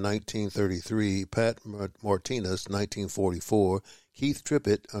Shorter, 1933. Pat Martinez, 1944. Keith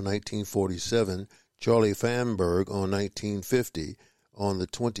Trippett, 1947. Charlie Famberg on 1950. On the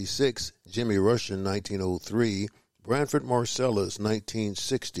 26th, Jimmy Russian, 1903. Branford Marcellus,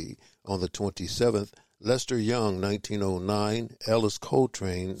 1960. On the 27th, Lester Young, 1909. Ellis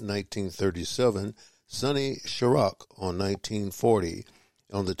Coltrane, 1937. Sonny Chirac on 1940.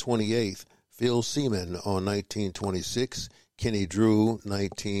 On the 28th, Phil Seaman on 1926. Kenny Drew,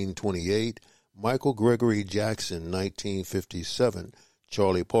 1928. Michael Gregory Jackson, 1957.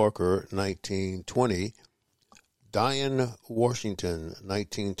 Charlie Parker, 1920. Diane Washington,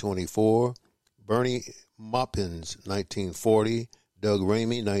 1924. Bernie Maupins, 1940. Doug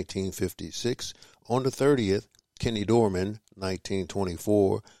Ramey, 1956. On the 30th, Kenny Dorman,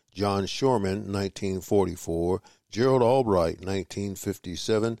 1924. John Shorman, 1944. Gerald Albright,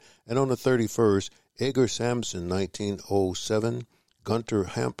 1957. And on the 31st, Edgar Sampson, 1907. Gunter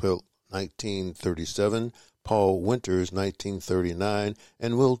Hampel, 1937. Paul Winters, 1939.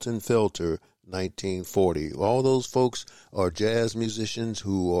 And Wilton Felter, 1940. All those folks are jazz musicians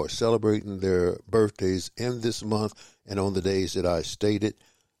who are celebrating their birthdays in this month and on the days that I stated.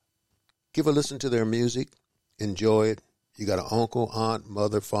 Give a listen to their music. Enjoy it. You got an uncle, aunt,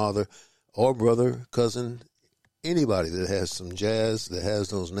 mother, father, or brother, cousin, anybody that has some jazz, that has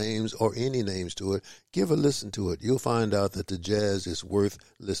those names or any names to it, give a listen to it. You'll find out that the jazz is worth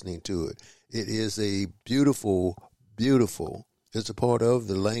listening to it. It is a beautiful, it's a part of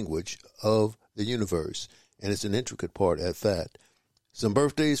the language of the universe, and it's an intricate part at that. Some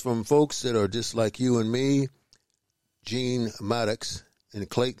birthdays from folks that are just like you and me. Gene Maddox in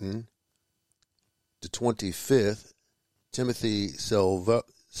Clayton, the 25th. Timothy Salivar,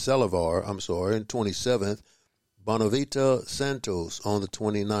 and 27th. Bonavita Santos on the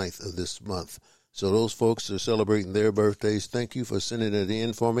 29th of this month. So those folks are celebrating their birthdays. Thank you for sending it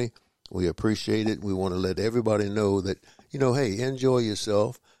in for me. We appreciate it. We want to let everybody know that, hey, enjoy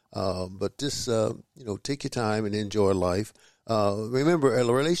yourself. But just, take your time and enjoy life. Remember, a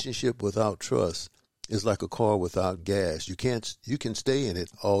relationship without trust is like a car without gas. You can stay in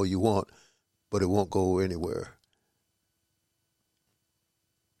it all you want, but it won't go anywhere.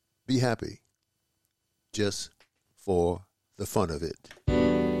 Be happy just for the fun of it.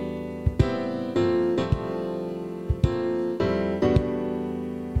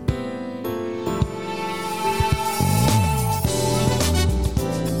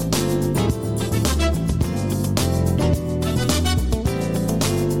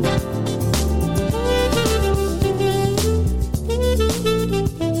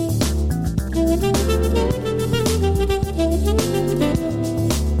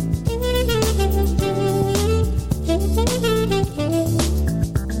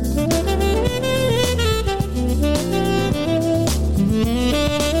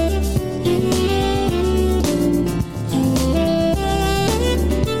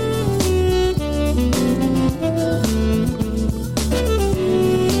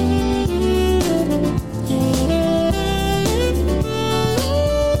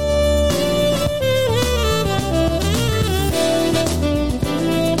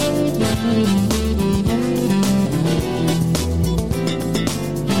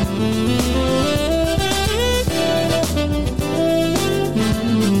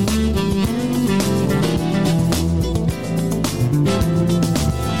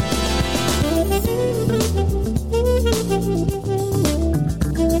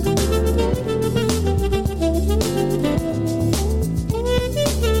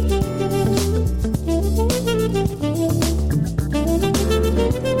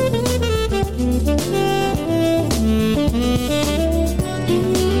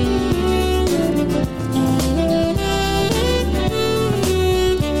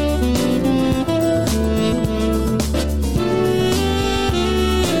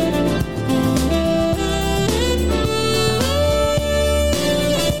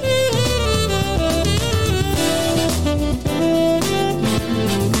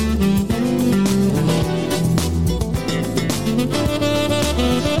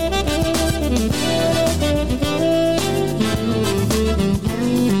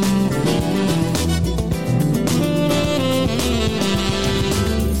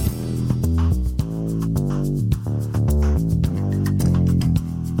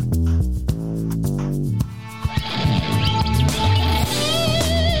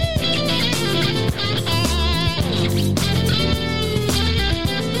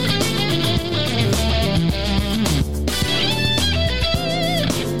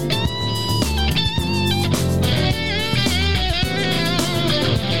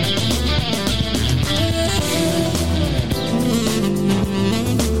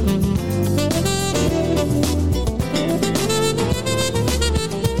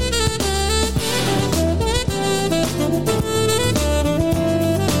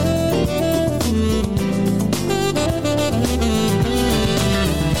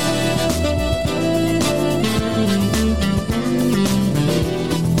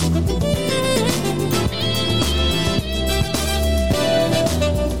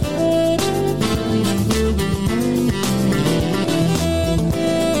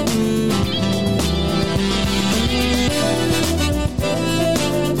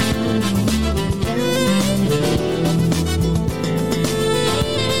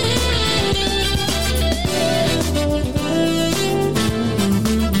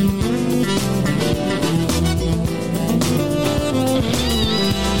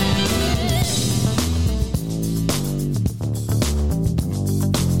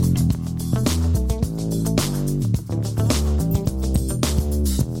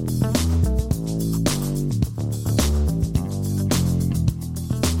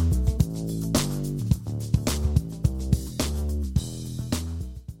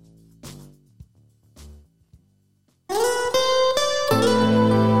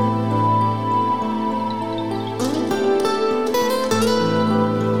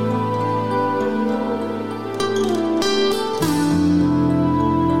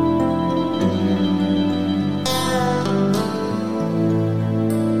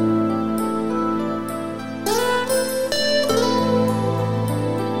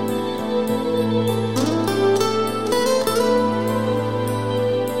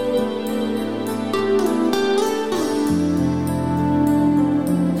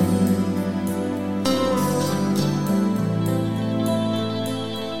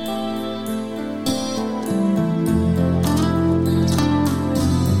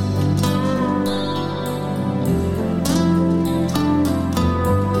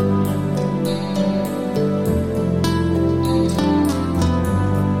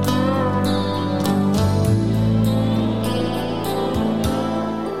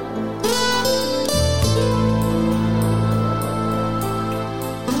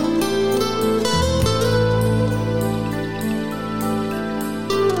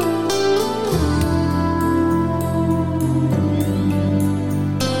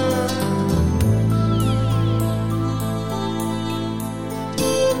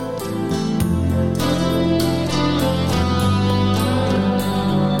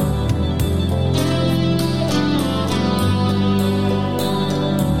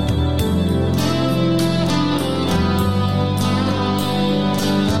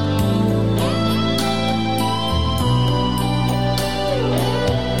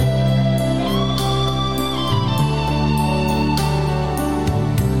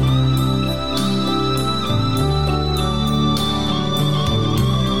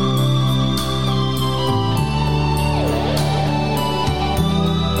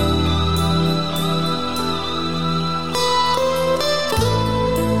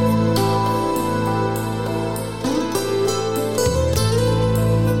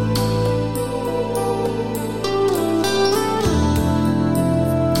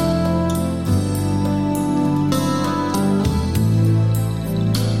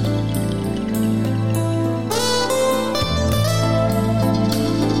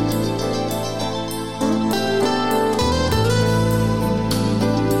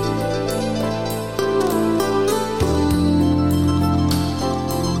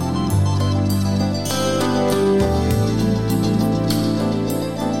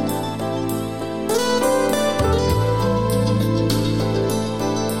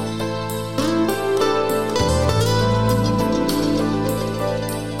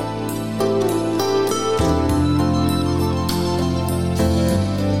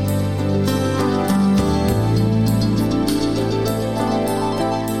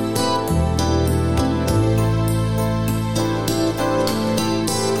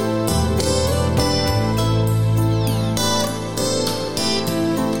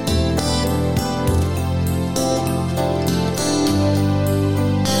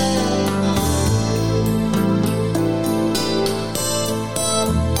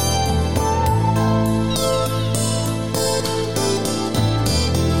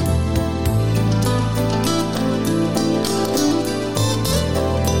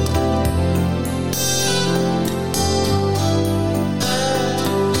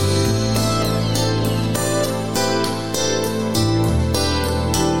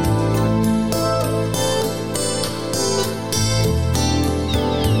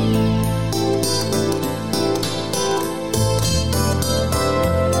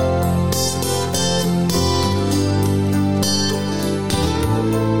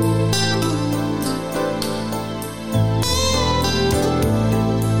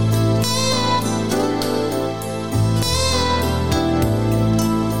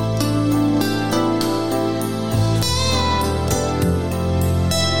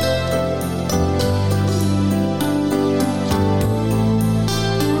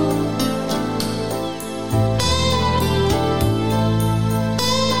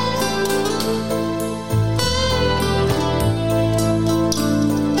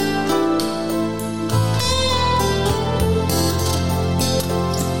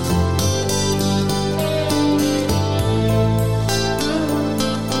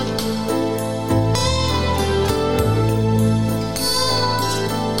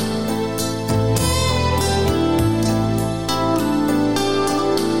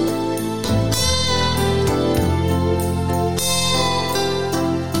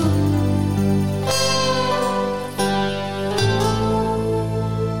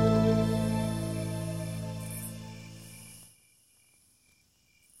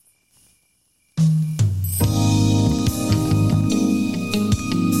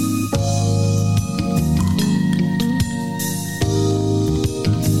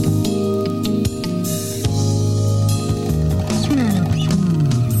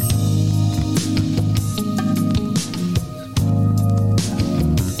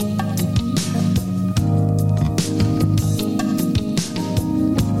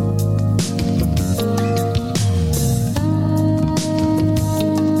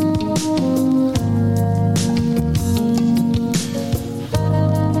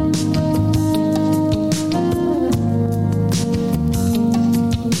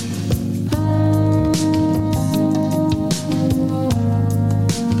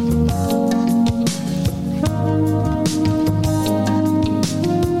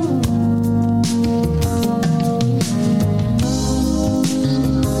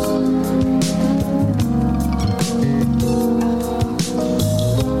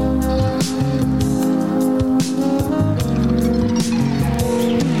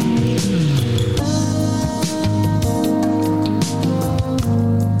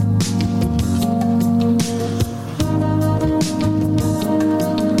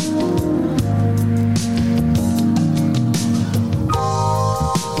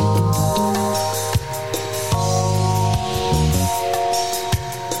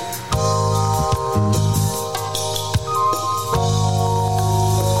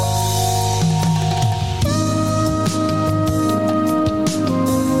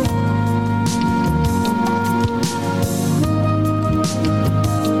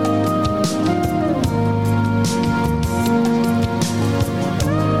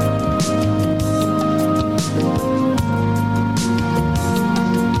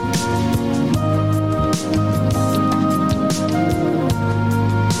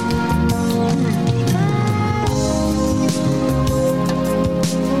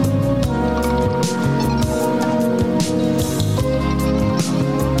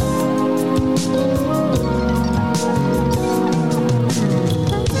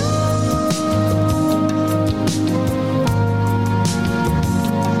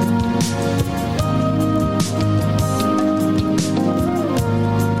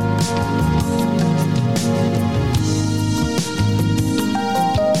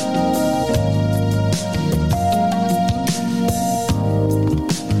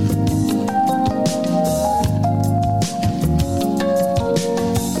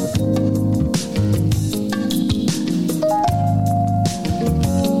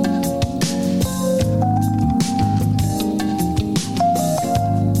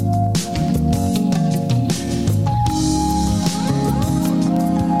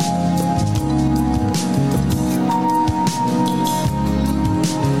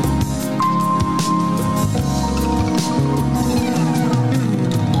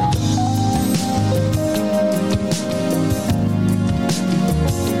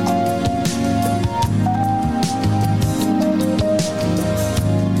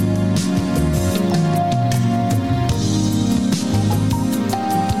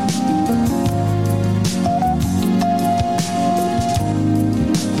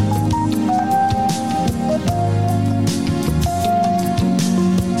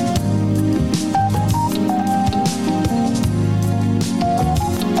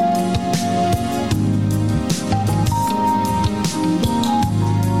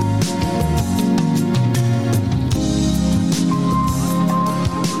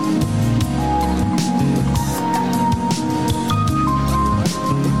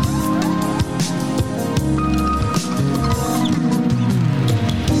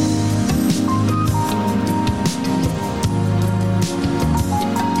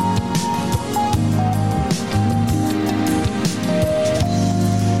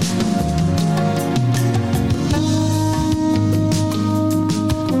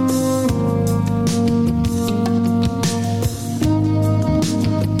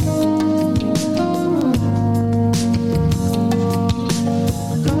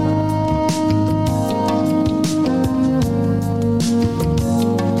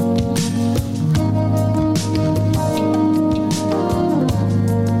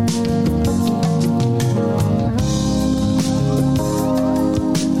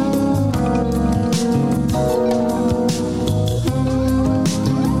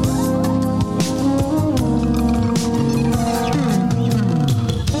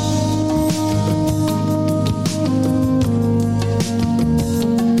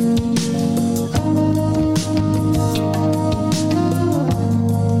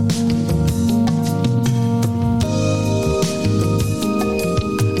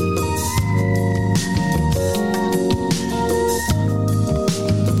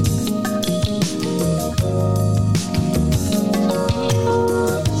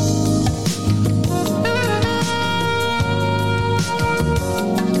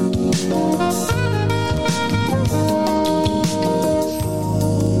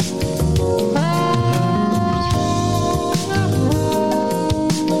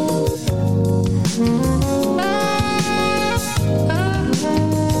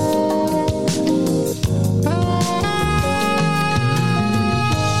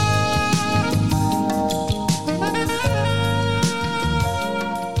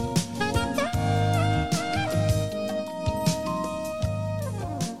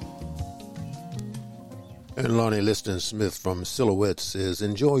 And Lonnie Liston Smith from Silhouette says,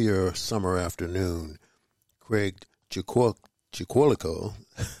 enjoy your summer afternoon. Craig Chiquilico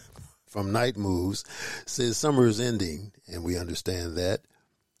from Night Moves says summer is ending, and we understand that.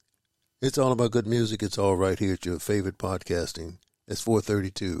 It's all about good music. It's all right here at your favorite podcasting. It's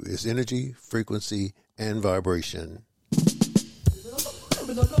 432. It's energy, frequency, and vibration.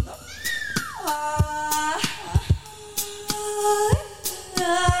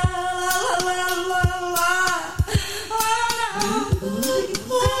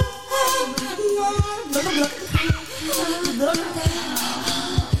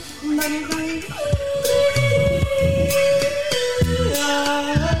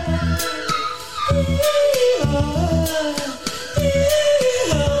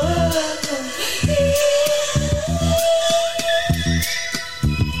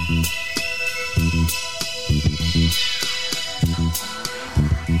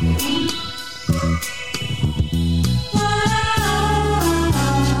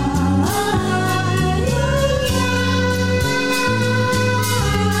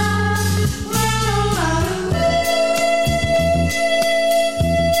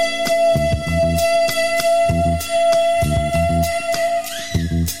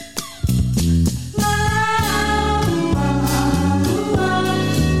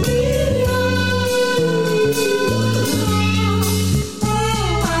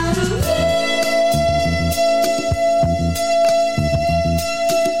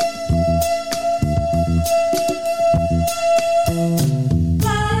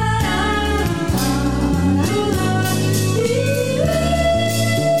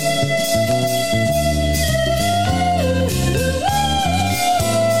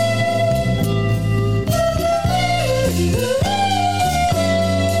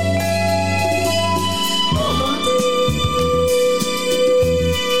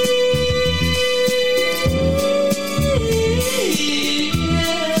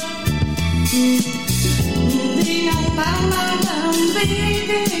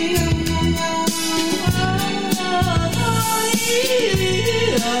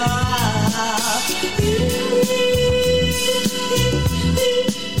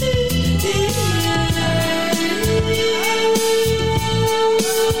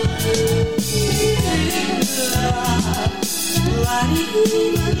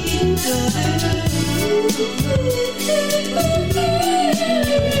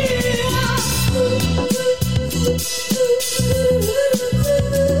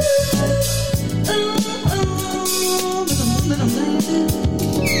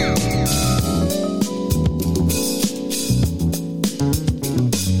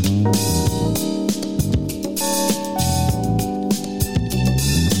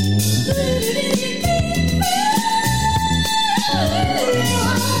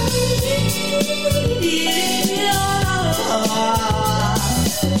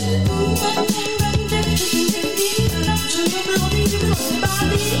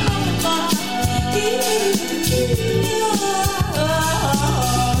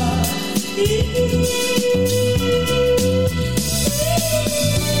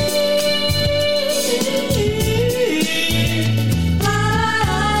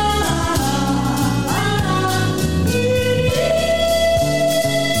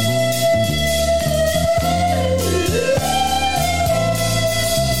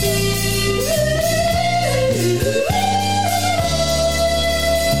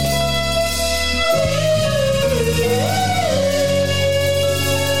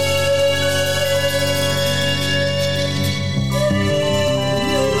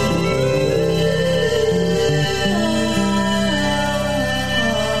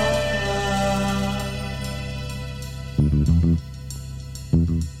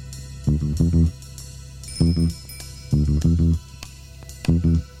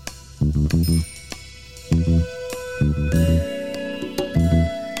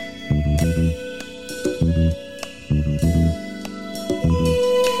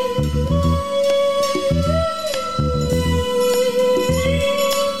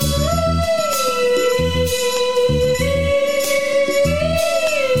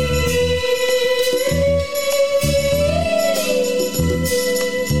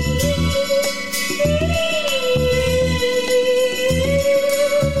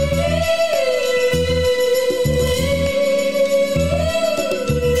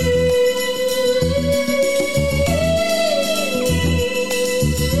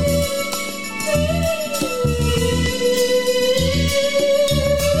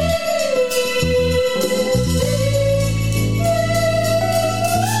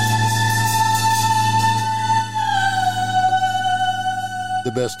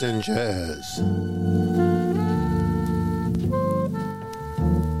 The best in jazz.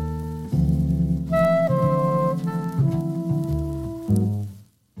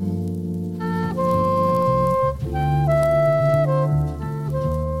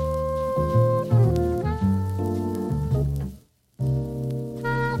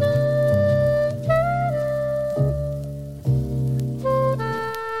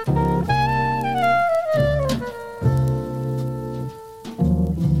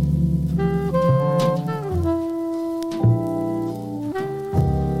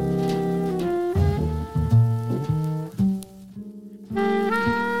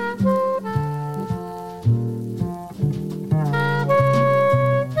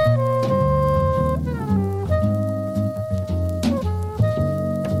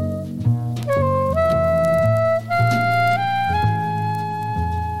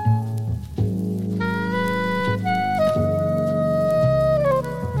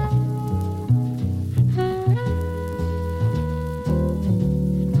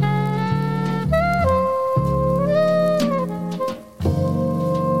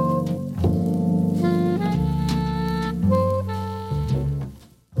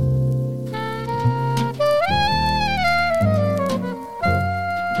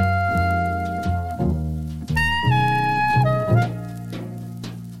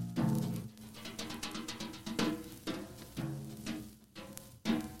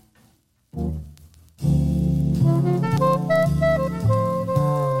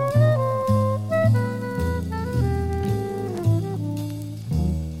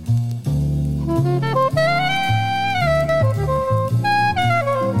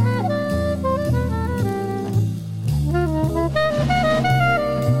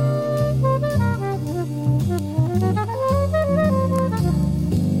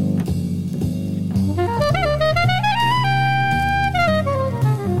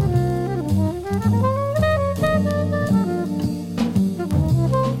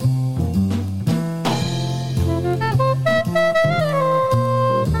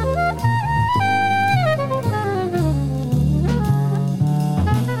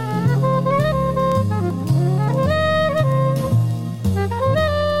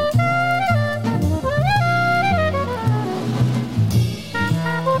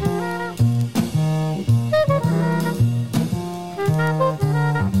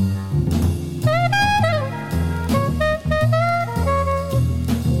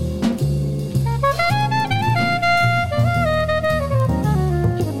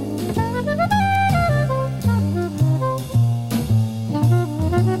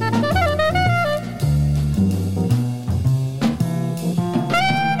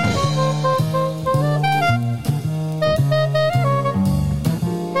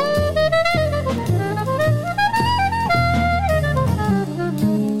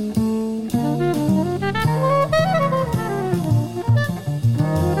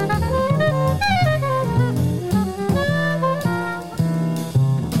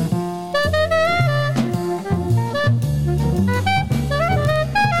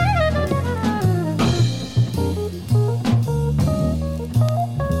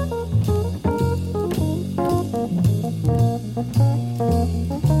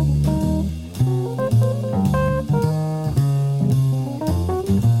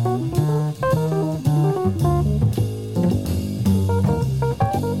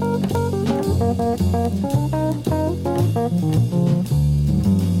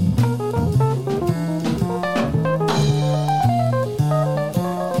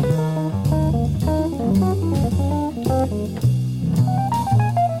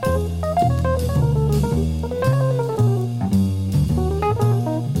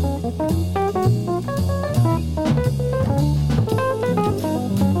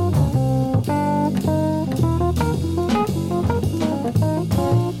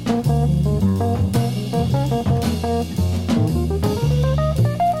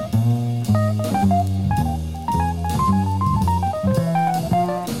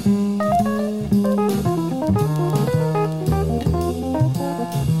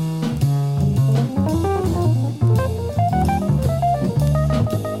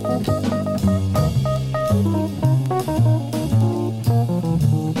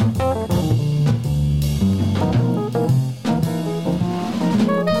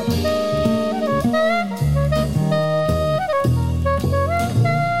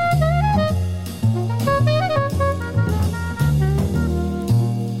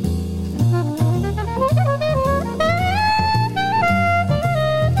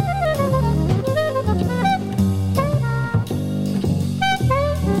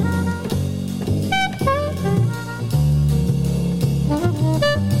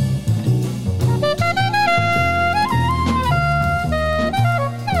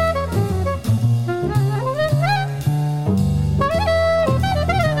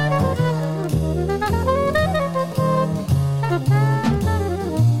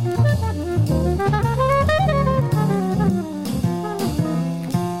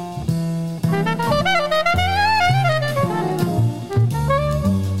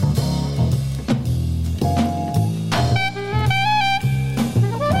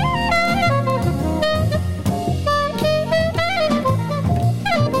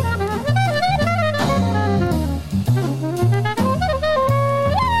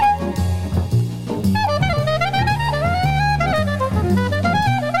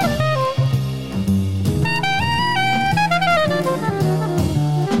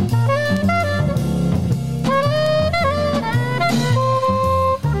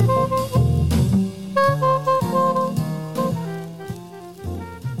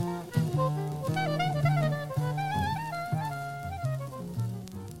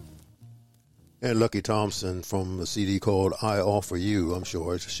 And Lucky Thompson from a CD called I Offer You. I'm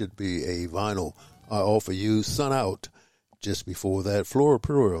sure it should be a vinyl. I Offer You, Sun Out. Just before that, Flora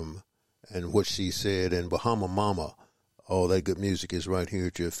Purim and What She Said and Bahama Mama. All that good music is right here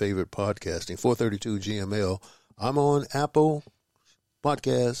at your favorite podcasting, 432 GML. I'm on Apple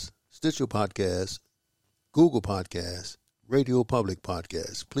Podcasts, Stitcher Podcasts, Google Podcasts, Radio Public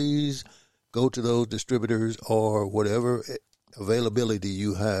Podcasts. Please go to those distributors or whatever availability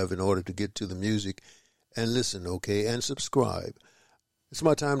you have in order to get to the music and listen, okay, and subscribe. It's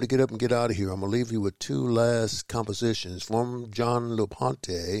my time to get up and get out of here. I'm going to leave you with two last compositions from John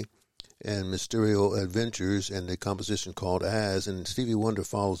LaPonte and Mysterio Adventures, and the composition called As, and Stevie Wonder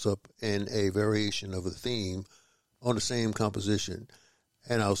follows up in a variation of the theme on the same composition.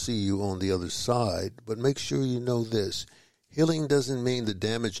 And I'll see you on the other side. But make sure you know this. Healing doesn't mean the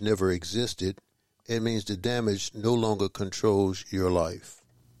damage never existed. It means the damage no longer controls your life.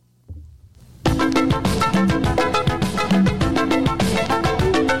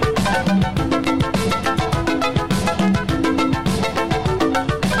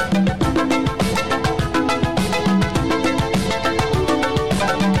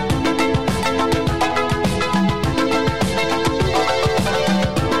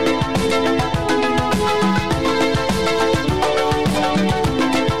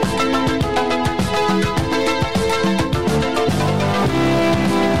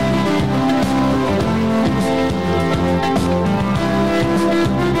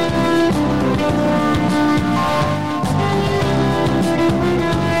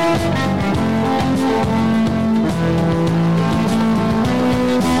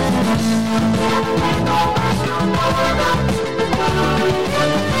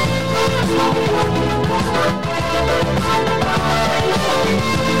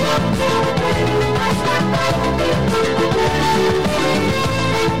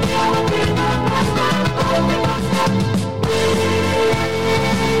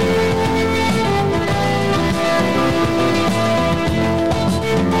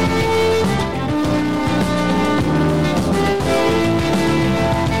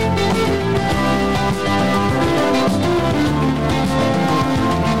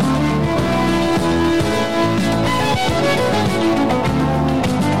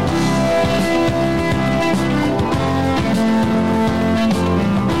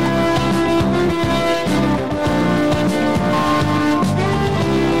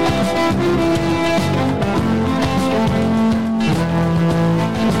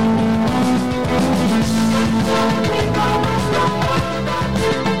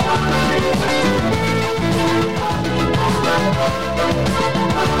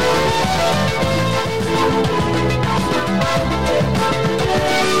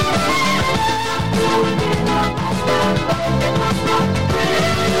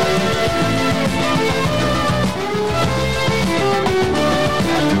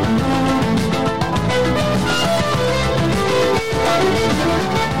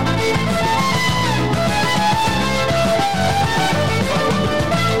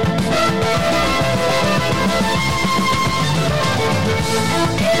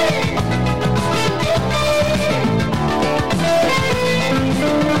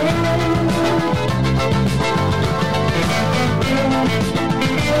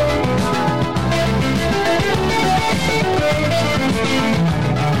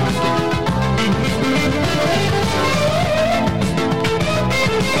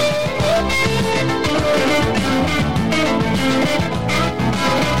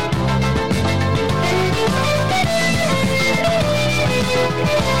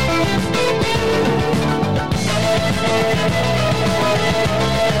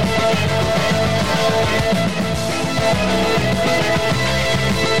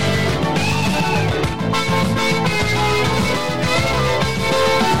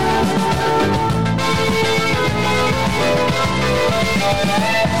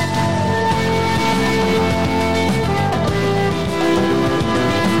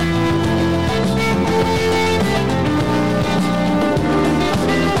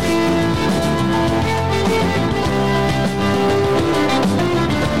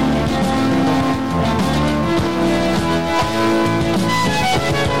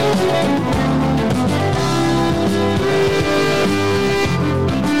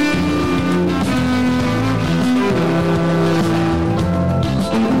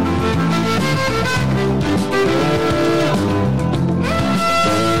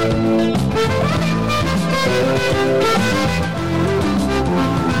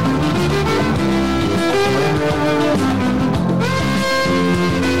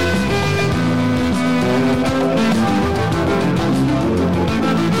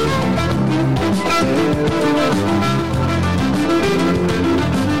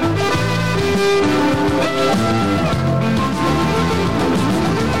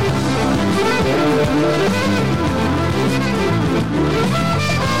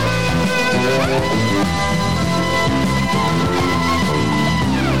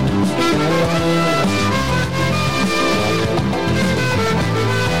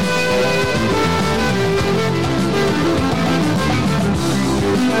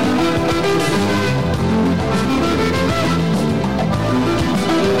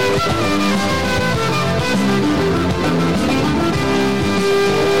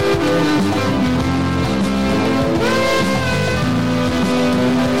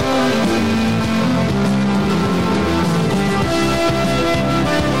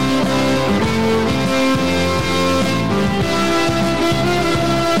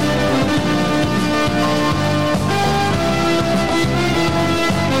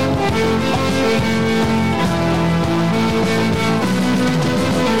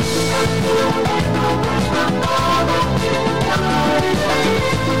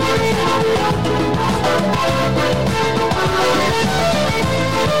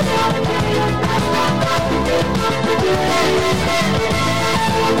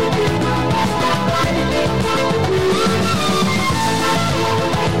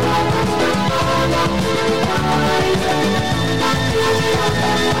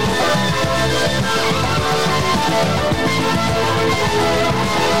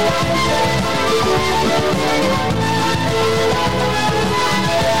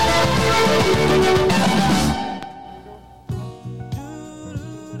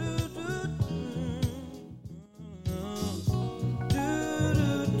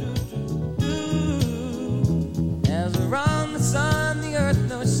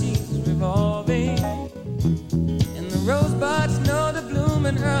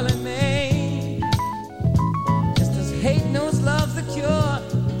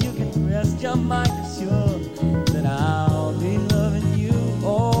 you're mighty sure that I'll be loving you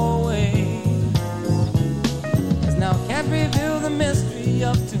always. As now can't reveal the mystery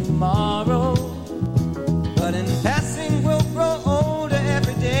of tomorrow, but in passing we'll grow older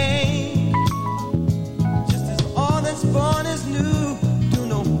every day. Just as all that's born is new, you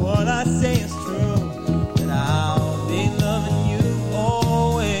know what I say is true, that I'll be loving you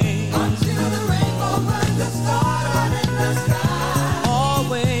always. Until the rainbow burns the stars in the sky.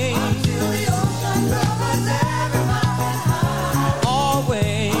 Always. Until the ocean covers every mountain high.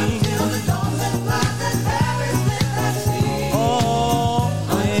 Always. Until the dolphin flies and Paris in the sea. Always.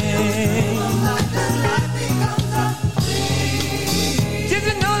 Life becomes complete. Did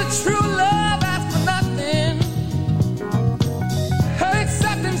you know that true love asks for nothing? Her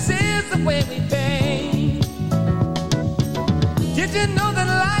acceptance is the way we pay. Did you know that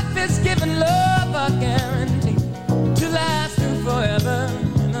life is giving love a guarantee to last through forever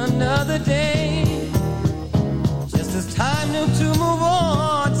in another day? Just as time knew to move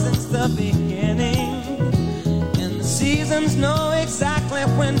on since the beginning, and the seasons know exactly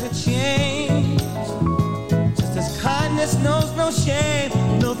when to change. Just as kindness knows no shame,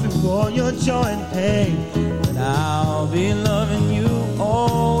 know through all your joy and pain, that I'll be loving you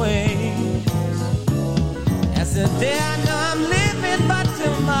always. As the day I know I'm living, but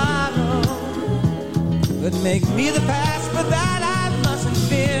tomorrow could make me the past, but that I mustn't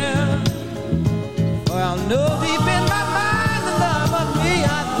fear. For I'll know deep in my mind the love of me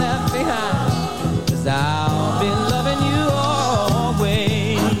I've left behind, 'cause I'll be loving you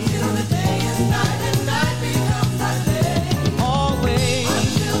always. Until the day is night and night becomes the day. Always.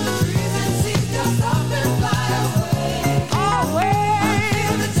 Until the trees and seas just up and fly away. Always.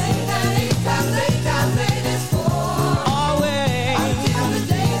 Until the day that each time made is for. Always. Until the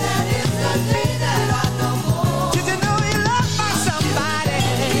day that is the day that I know more. Did you know you're loved by somebody?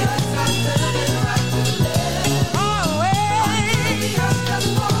 Yes, I stood in right to live. Always. Just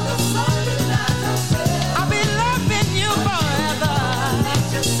for the sun to light the shade. I'll be loving you forever.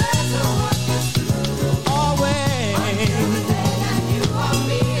 Nature says the work is through. Always. Until the day that you are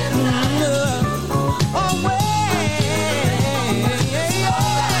me and I.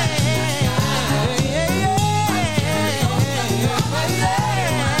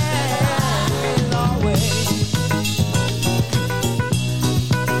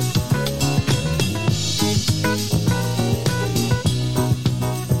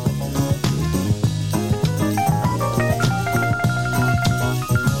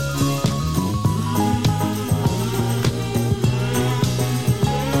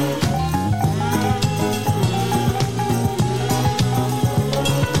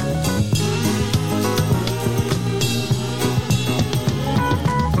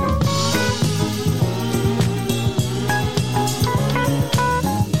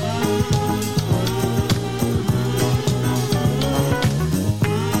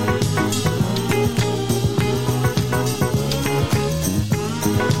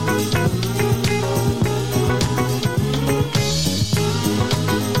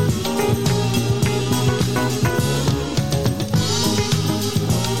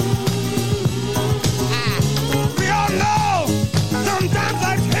 We all know sometimes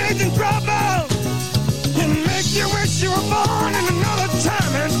life's hands in trouble. Can make you wish you were born in another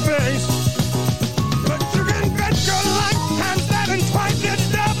time and space. But you can bet your life times that and twice its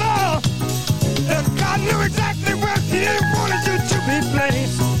double. If God knew exactly where He wanted you to be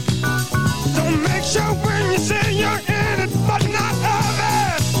placed. So make sure when you say you're in it, but not of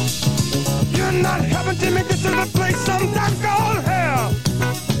it, you're not helping to make this little place sometimes called hell.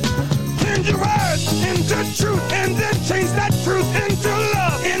 Change your words into truth and then change that truth into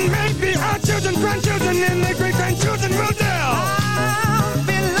love. And maybe our children, grandchildren, and their great-grandchildren will tell. I'll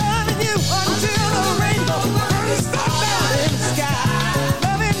be loving you until the rainbow burns the in the sky.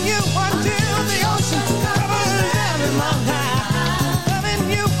 Loving you until the ocean covers every mountain. Loving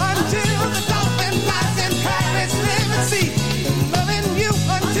you until the dolphin flies in Paris, live and see. Loving you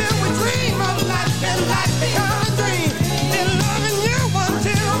until we dream of life and life becomes a dream. And loving you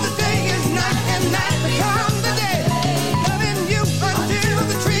until the day is night and night becomes the day. Loving you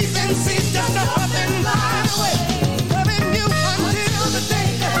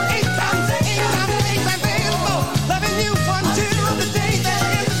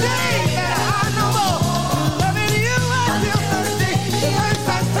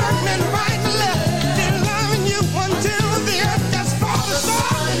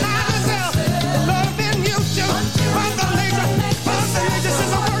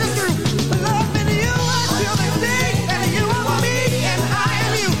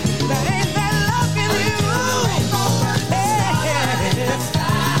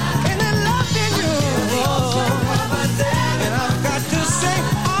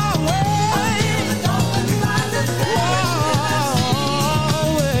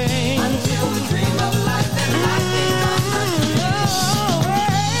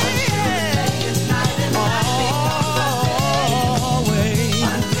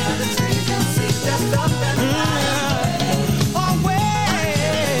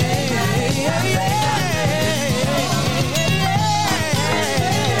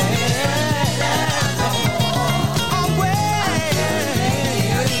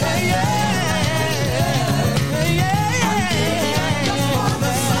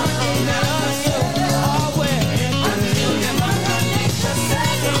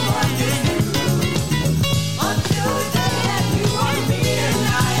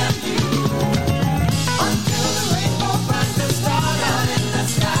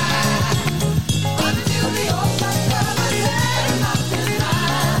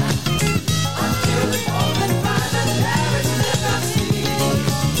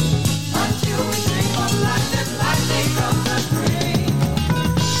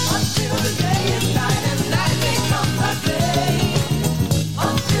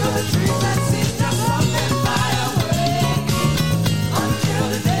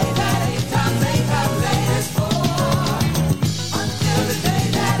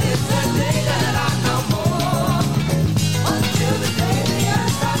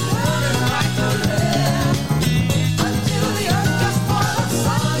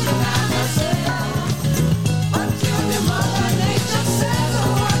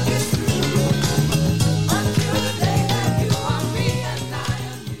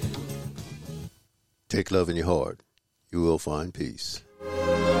Take love in your heart. You will find peace.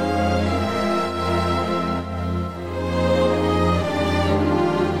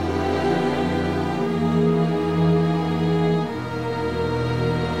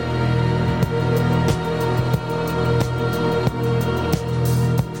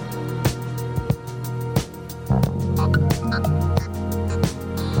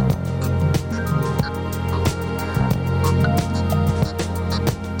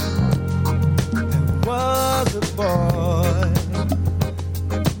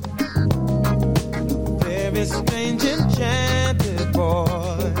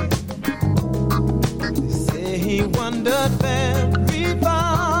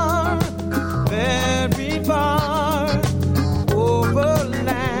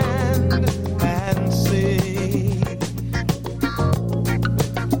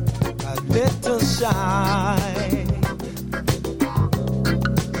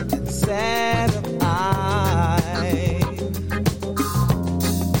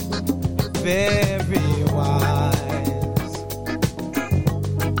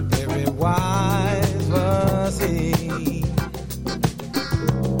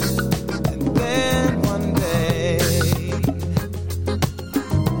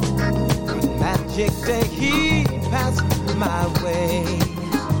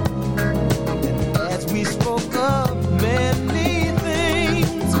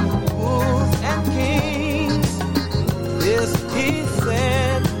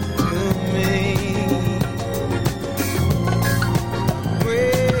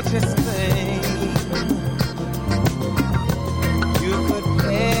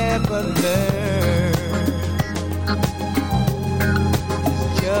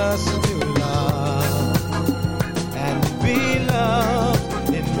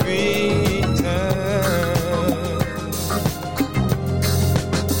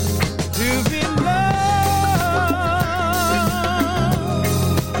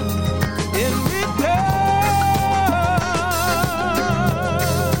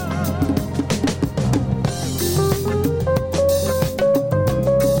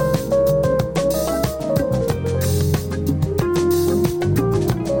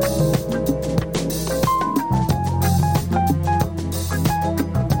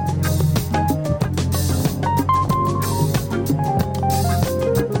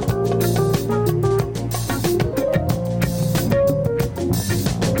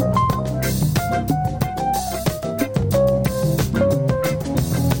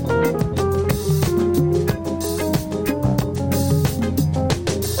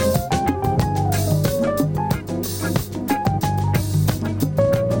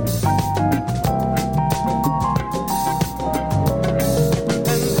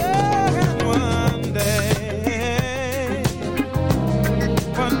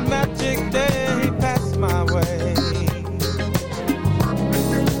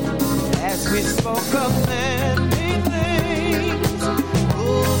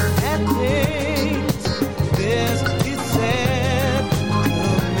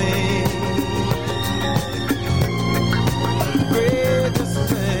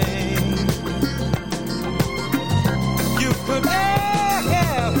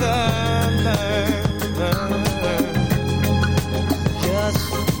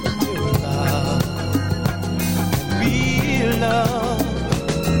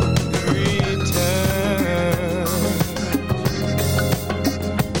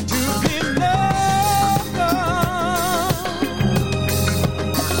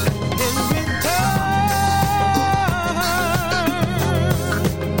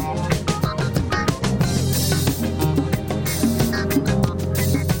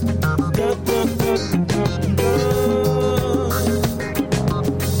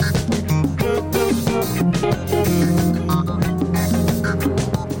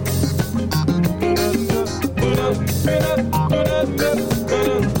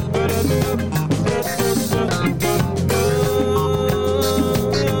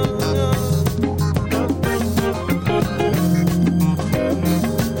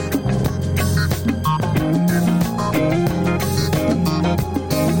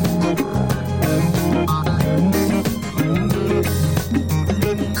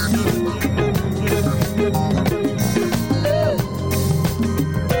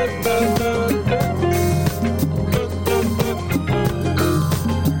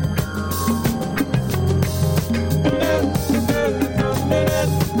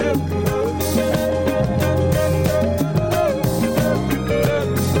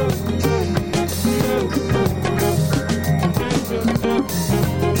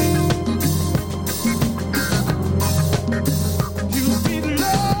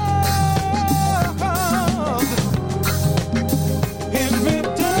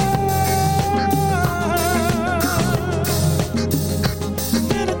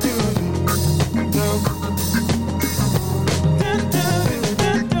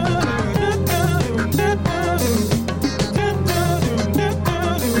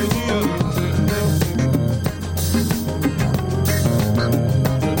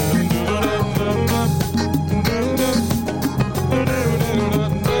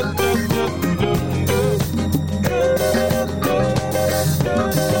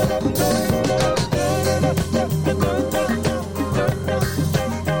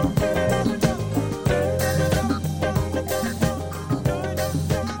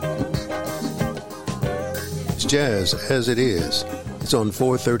 Jazz as It Is. It's on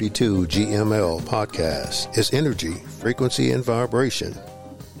 432 GML podcast. It's energy, frequency, and vibration.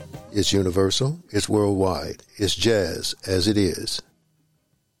 It's universal. It's worldwide. It's jazz as it is.